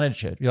 Just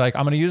manage it. You're like,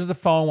 I'm going to use the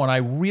phone when I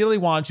really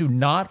want to,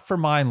 not for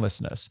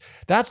mindlessness.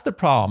 That's the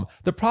problem.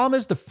 The problem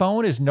is the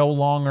phone is no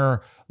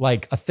longer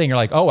like a thing. You're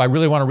like, oh, I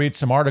really want to read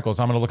some articles.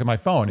 I'm going to look at my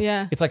phone.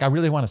 Yeah. It's like, I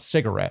really want a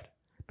cigarette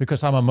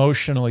because I'm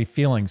emotionally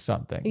feeling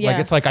something. Yeah. Like,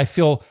 it's like, I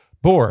feel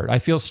bored. I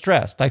feel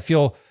stressed. I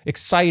feel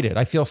excited.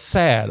 I feel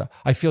sad.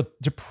 I feel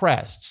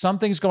depressed.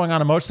 Something's going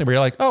on emotionally where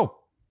you're like, oh,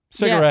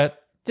 cigarette.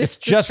 It's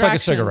just like a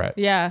cigarette.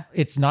 Yeah.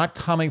 It's not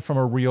coming from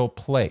a real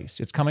place.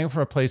 It's coming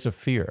from a place of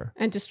fear.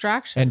 And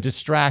distraction.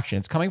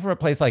 It's coming from a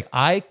place like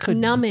I could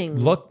numbing.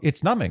 Look,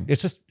 it's numbing.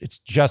 It's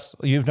just,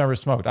 you've never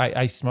smoked.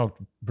 I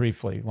smoked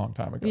briefly a long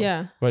time ago.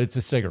 Yeah. But it's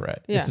a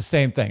cigarette. Yeah. It's the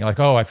same thing. You're like,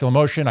 oh, I feel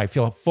emotion. I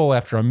feel full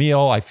after a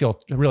meal. I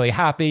feel really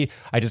happy.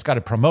 I just got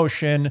a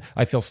promotion.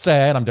 I feel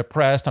sad. I'm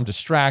depressed. I'm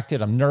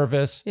distracted. I'm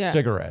nervous. Yeah.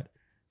 Cigarette.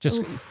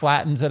 Just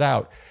flattens it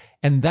out.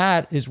 And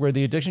that is where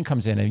the addiction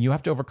comes in, and you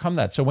have to overcome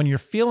that. So when you're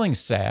feeling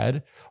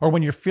sad, or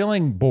when you're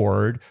feeling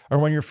bored, or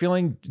when you're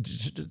feeling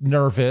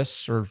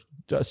nervous, or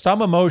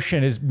some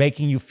emotion is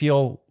making you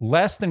feel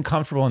less than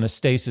comfortable in a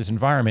stasis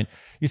environment,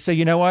 you say,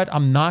 you know what?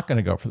 I'm not going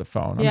to go for the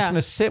phone. I'm just going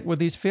to sit with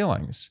these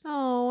feelings.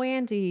 Oh,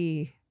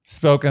 Andy.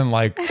 Spoken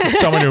like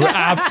someone who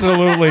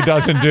absolutely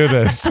doesn't do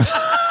this.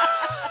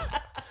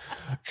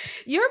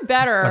 You're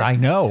better. But I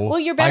know. Well,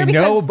 you're better I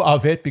know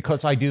of it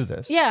because I do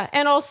this. Yeah.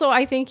 And also,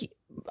 I think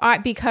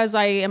because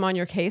I am on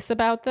your case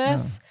about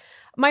this,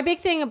 my big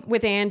thing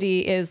with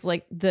Andy is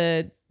like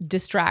the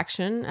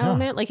distraction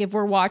element. Like if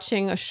we're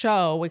watching a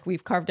show, like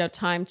we've carved out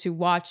time to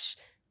watch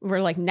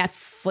we're like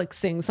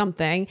Netflixing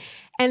something,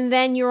 and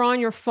then you're on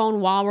your phone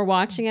while we're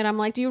watching it. I'm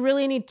like, do you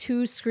really need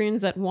two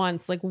screens at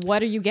once? Like,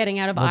 what are you getting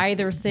out of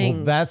either thing?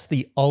 Well, that's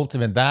the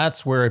ultimate.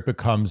 That's where it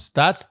becomes,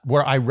 that's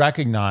where I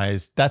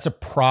recognize that's a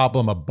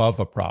problem above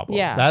a problem.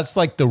 Yeah. That's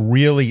like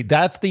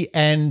that's the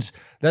end.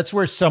 That's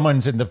where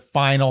someone's in the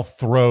final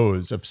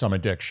throes of some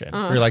addiction.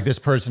 You're like, this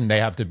person, they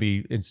have to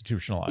be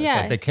institutionalized.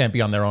 Yeah. Like they can't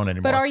be on their own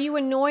anymore. But are you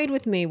annoyed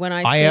with me when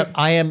I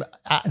am,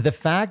 the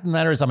fact of the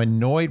matter is I'm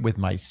annoyed with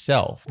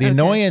myself. The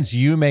annoyance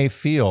you may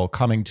feel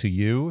coming to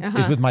you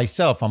is with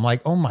myself. I'm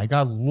like, oh my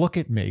God, look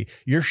at me.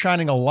 You're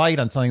shining a light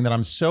on something that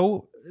I'm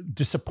so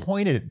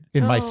disappointed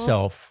in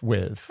myself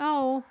with.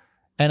 Oh.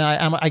 And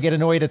I get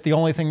annoyed at the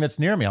only thing that's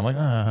near me. I'm like,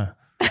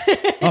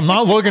 I'm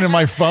not looking at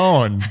my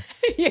phone.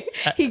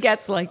 He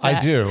gets like that. I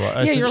do.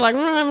 You're like,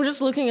 I'm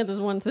just looking at this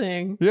one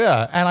thing.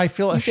 Yeah, and I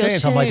feel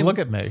ashamed. I'm like, look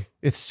at me.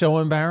 It's so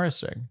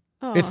embarrassing.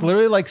 Oh. It's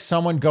literally like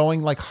someone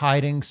going, like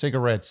hiding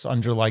cigarettes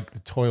under like the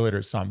toilet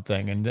or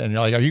something. And you're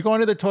like, are you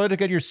going to the toilet to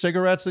get your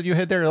cigarettes that you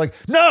hid there? You're like,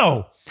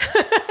 no,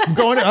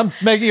 I'm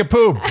making a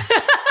poop.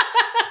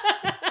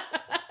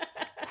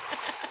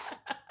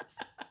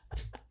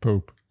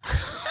 Poop.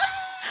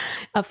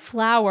 A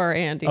flower,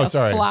 Andy. Oh,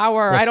 sorry. A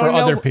flower. Well, I don't know.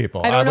 Other people.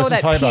 I don't know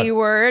that P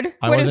word.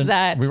 What is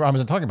that? I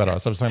wasn't talking about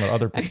us. I was talking about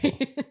other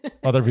people.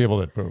 Other people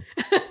that poop.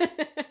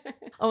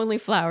 Only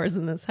flowers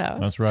in this house.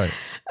 That's right.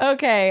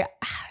 Okay.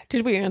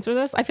 Did we answer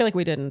this? I feel like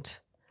we didn't.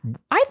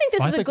 I think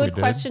this is a good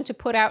question to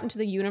put out into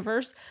the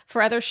universe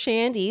for other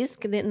shandies.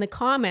 In the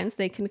comments,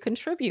 they can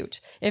contribute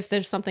if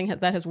there's something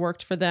that has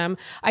worked for them.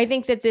 I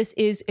think that this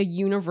is a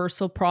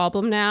universal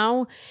problem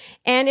now,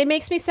 and it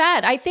makes me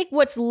sad. I think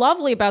what's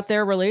lovely about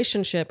their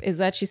relationship is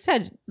that she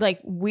said, like,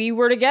 we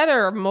were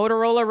together,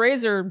 Motorola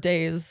Razr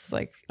days,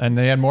 like, and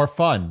they had more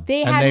fun.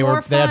 They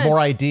had more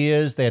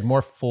ideas. They had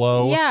more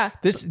flow. Yeah.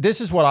 This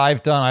is what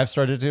I've done. I've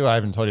started to do. I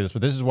haven't told you this,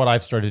 but this is what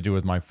I've started to do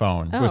with my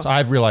phone because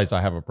I've realized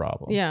I have a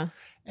problem. Yeah.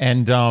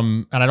 And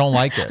I don't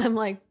like it. I'm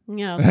like,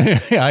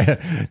 yes.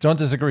 I don't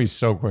disagree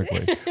so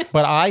quickly.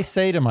 But I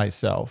say to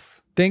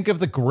myself, think of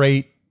the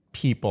great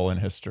people in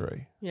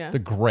history. Yeah. The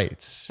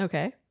greats.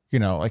 Okay. You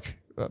know,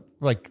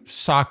 like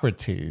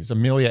Socrates,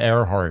 Amelia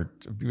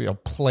Earhart,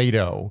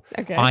 Plato,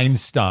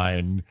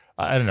 Einstein.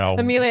 I don't know.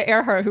 Amelia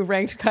Earhart, who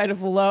ranked kind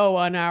of low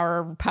on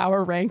our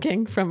power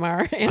ranking from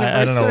our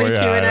anniversary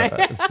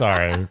Q&A.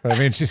 Sorry. But I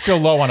mean, she's still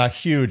low on a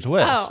huge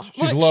list.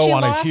 She's low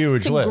on a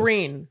huge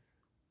list.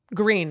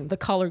 Green, the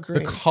color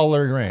green. The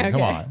color green. Okay.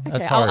 Come on.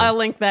 That's hard. I'll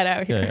link that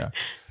out here. Yeah.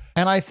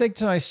 And I think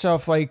to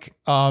myself, like,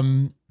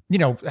 Hemingway.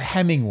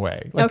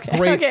 Like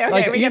Okay.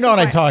 Like, you know what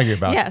I'm talking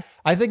about. Yes.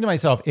 I think to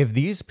myself, if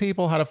these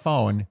people had a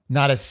phone,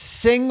 not a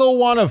single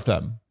one of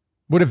them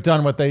would have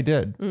done what they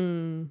did.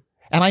 And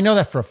I know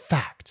that for a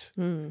fact.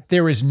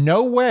 There is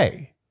no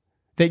way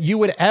that you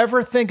would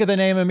ever think of the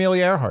name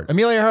Amelia Earhart.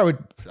 Amelia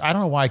Earhart I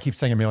don't know why I keep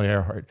saying Amelia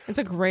Earhart. It's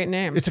a great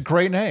name. It's a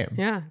great name.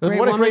 Yeah.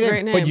 What a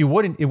great name. But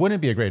it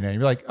wouldn't be a great name.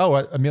 You're like, oh,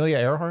 Amelia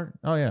Earhart?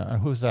 Oh yeah.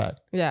 Who's that?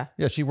 Yeah.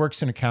 Yeah, she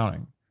works in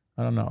accounting.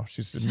 I don't know.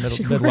 She's a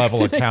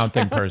mid-level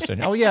accounting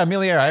person. Oh yeah,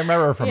 Amelia Earhart. I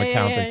remember her from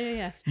accounting.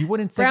 Yeah. You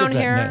wouldn't think of that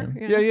hair,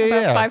 name.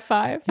 Yeah. About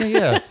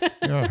 5'5".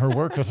 Yeah, her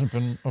work hasn't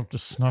been up to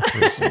snuff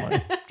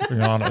recently, to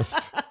be honest.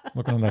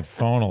 Looking on that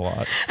phone a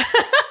lot.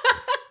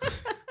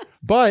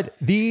 But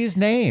these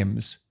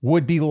names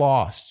would be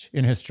lost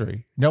in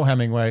history. No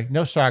Hemingway,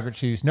 no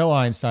Socrates, no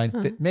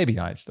Einstein. Maybe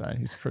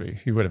Einstein.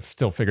 He would have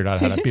still figured out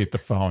how to beat the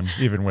phone,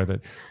 even with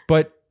it.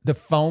 But the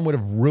phone would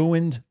have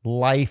ruined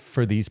life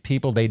for these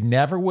people. They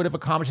never would have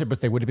accomplished it, but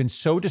they would have been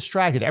so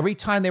distracted. Every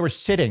time they were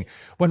sitting,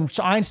 when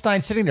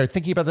Einstein's sitting there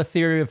thinking about the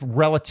theory of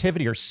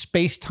relativity or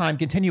space-time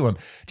continuum,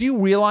 do you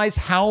realize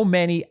how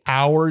many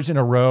hours in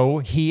a row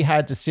he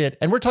had to sit?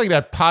 And we're talking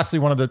about possibly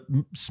one of the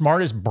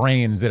smartest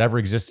brains that ever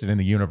existed in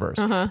the universe.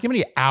 You know how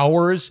many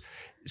hours?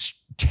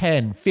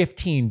 10,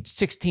 15,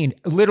 16,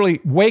 literally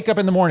wake up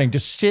in the morning to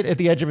sit at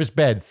the edge of his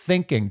bed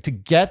thinking to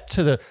get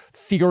to the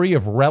theory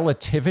of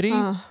relativity.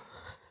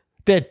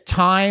 That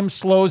time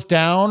slows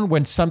down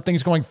when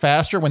something's going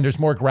faster, when there's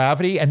more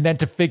gravity, and then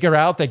to figure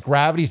out that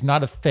gravity's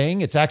not a thing,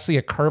 it's actually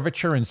a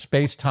curvature in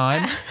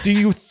space-time. Do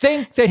you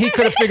think that he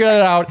could have figured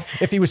that out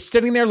if he was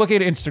sitting there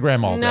looking at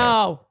Instagram all day?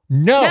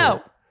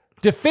 No.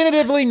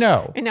 Definitively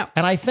no. No.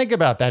 And I think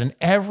about that, and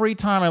every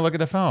time I look at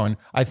the phone,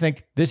 I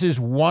think this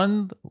is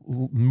one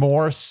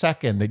more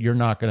second that you're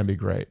not going to be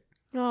great.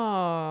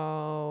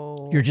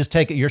 Oh. You're just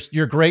taking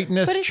your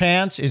greatness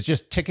chance is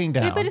just ticking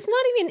down. Yeah, but it's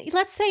not even,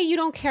 let's say you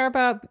don't care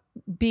about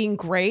being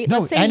great. No,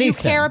 let's say anything. You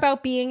care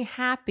about being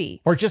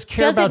happy. Or just care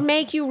Does about... it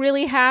make you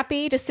really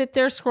happy to sit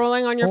there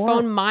scrolling on your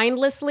phone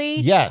mindlessly?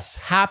 Yes,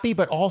 happy,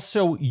 but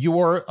also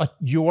your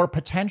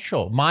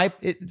potential.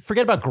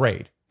 Forget about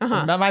great.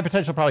 My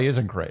potential probably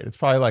isn't great. It's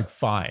probably like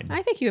fine.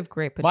 I think you have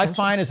great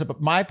potential.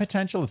 My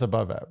potential is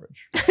above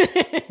average.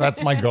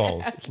 That's my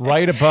goal.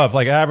 Right above.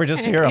 Like average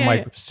is here. I'm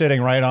like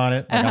sitting right on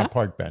it, like on a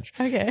park bench.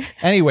 Okay.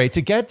 Anyway,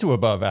 to get to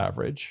above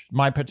average,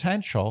 my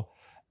potential,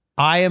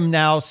 I am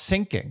now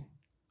sinking.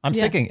 I'm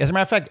sinking. As a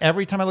matter of fact,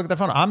 every time I look at the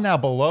phone, I'm now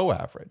below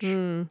average.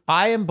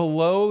 I am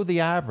below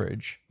the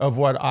average of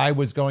what I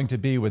was going to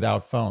be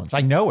without phones. I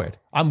know it.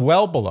 I'm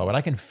well below it.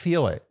 I can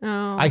feel it.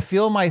 Oh. I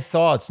feel my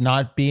thoughts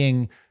not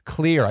being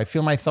clear. I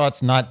feel my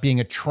thoughts not being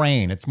a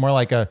train. It's more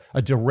like a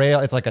derail.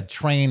 It's like a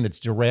train that's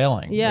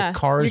derailing. Yeah. The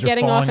cars You're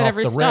getting are falling off at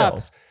every the stop.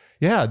 rails.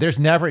 Yeah, it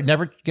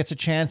never gets a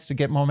chance to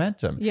get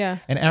momentum. Yeah.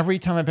 And every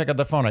time I pick up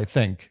the phone, I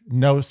think,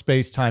 no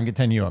space-time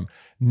continuum,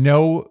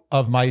 no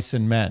of mice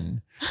and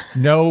men,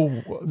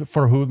 no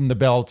for whom the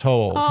bell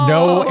tolls,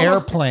 no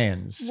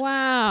airplanes,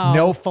 Wow.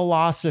 no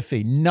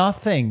philosophy,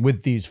 nothing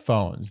with these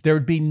phones. There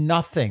would be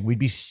nothing. We'd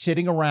be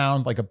sitting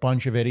around like a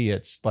bunch of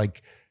idiots,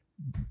 like,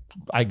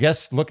 I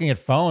guess, looking at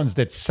phones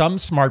that some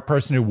smart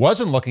person who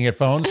wasn't looking at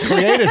phones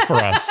created for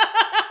us.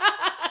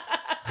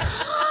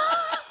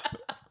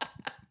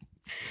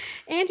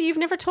 Andy, you've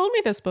never told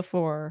me this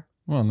before.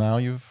 Well, now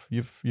you've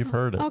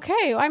heard it.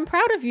 Okay, I'm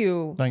proud of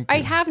you. Thank you.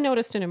 I have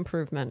noticed an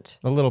improvement.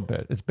 A little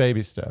bit. It's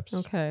baby steps.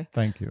 Okay.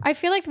 Thank you. I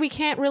feel like we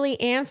can't really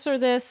answer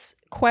this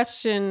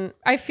question.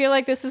 I feel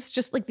like this is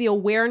just like the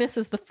awareness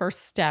is the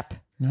first step.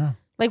 Yeah.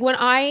 Like when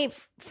I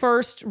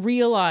first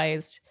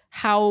realized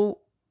how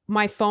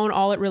my phone,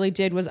 all it really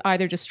did was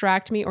either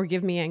distract me or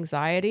give me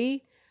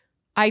anxiety,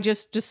 I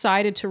just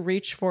decided to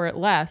reach for it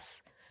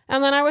less.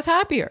 And then I was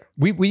happier.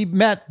 We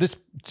met this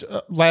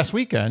last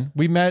weekend.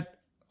 We met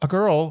a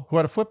girl who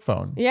had a flip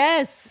phone.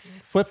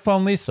 Yes. Flip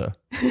phone Lisa.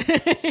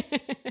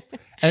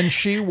 And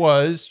she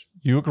was,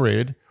 you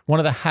agreed, one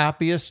of the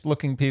happiest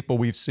looking people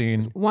we've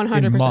seen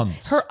 100%. in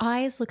months. Her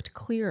eyes looked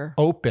clear.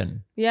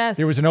 Open. Yes.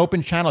 There was an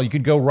open channel. You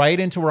could go right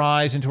into her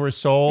eyes, into her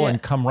soul,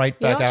 and come right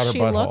back out her butthole.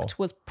 She looked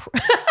was...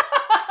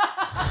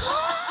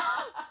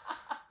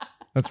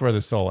 That's where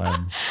the soul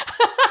ends.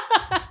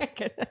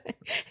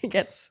 It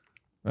gets...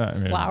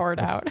 flowered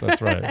out.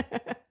 That's right.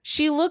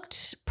 She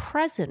looked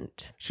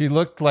present. She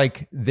looked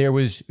like there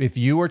was, if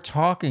you were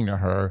talking to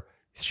her,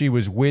 she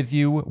was with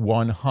you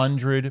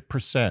 100%.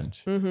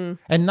 Mm-hmm.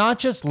 And not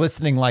just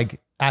listening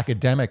like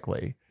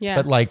academically, Yeah.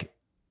 but like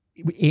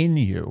in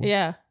you.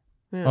 Yeah.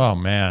 Oh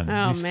man,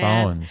 these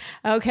phones.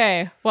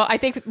 Okay. Well, I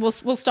think we'll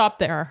stop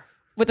there.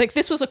 With like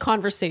this was a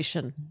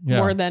conversation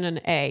more than an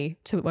A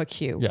to a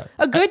Q. Yeah.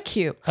 A good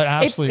Q.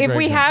 If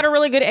we had a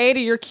really good A to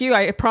your Q,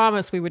 I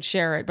promise we would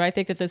share it. But I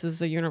think that this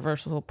is a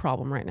universal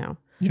problem right now.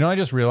 You know, I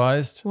just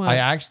realized, What? I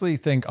actually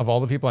think of all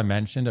the people I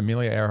mentioned,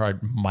 Amelia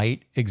Earhart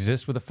might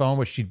exist with a phone,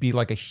 but she'd be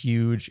like a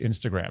huge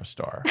Instagram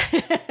star.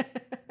 It'd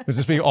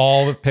just be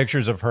all the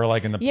pictures of her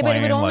like in the plane. Yeah, but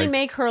it would only like,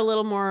 make her a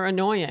little more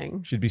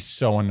annoying. she'd be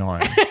so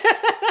annoying.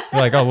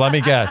 You're like, oh, let me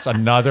guess,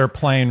 another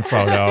plane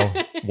photo.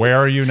 Where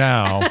are you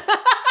now?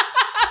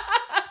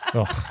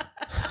 Ugh.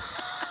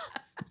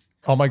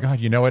 Oh my God,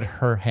 you know what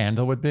her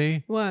handle would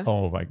be? What?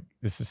 Oh my,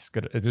 this is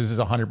good. This is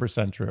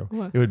 100% true.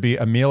 What? It would be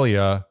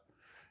Amelia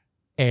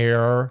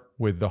Air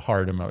with the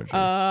heart emoji.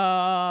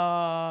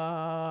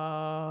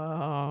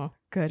 Oh,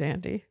 good,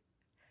 Andy.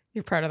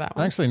 You're proud of that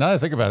one. Actually, now that I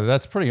think about it,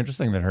 that's pretty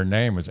interesting that her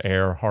name was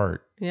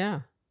Earhart.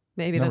 Yeah.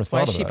 Maybe Never that's why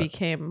thought of she that.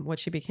 became what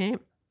she became.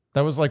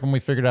 That was like when we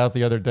figured out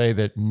the other day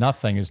that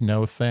nothing is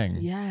no thing.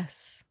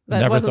 Yes.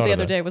 Never That wasn't thought the of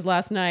other that. day. It was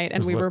last night.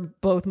 And It was we were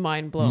both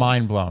mind blown.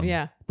 Mind blown.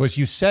 Yeah. But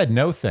you said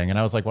no thing. And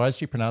I was like, why is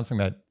she pronouncing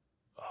that?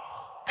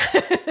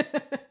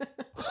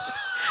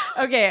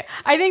 Okay,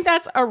 I think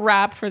that's a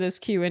wrap for this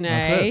Q&A.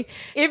 That's it.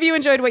 If you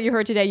enjoyed what you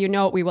heard today, you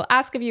know what we will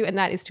ask of you, and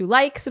that is to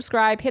like,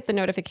 subscribe, hit the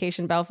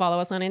notification bell, follow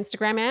us on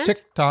Instagram, and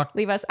TikTok.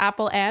 leave us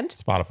Apple and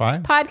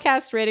Spotify.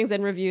 podcast ratings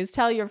and reviews.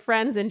 Tell your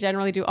friends and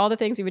generally do all the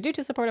things you would do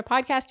to support a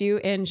podcast you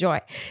enjoy.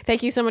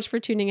 Thank you so much for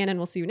tuning in, and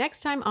we'll see you next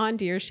time on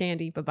Dear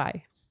Shandy.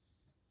 Bye-bye.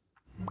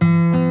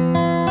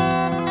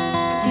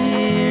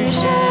 Dear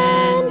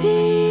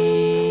Shandy.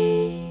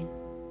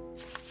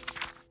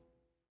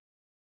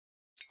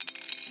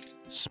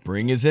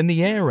 Spring is in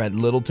the air at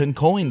Littleton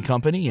Coin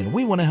Company, and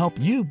we want to help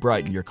you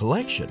brighten your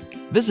collection.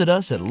 Visit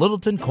us at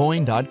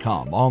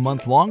littletoncoin.com all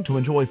month long to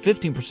enjoy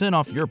 15%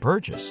 off your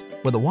purchase.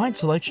 With a wide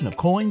selection of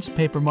coins,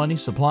 paper money,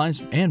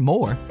 supplies, and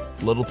more,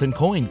 Littleton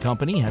Coin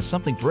Company has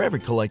something for every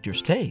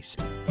collector's taste.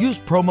 Use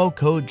promo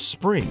code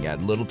SPRING at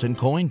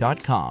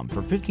littletoncoin.com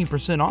for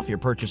 15% off your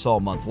purchase all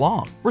month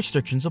long.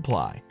 Restrictions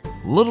apply.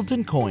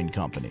 Littleton Coin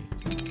Company.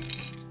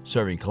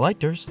 Serving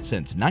collectors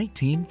since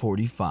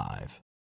 1945.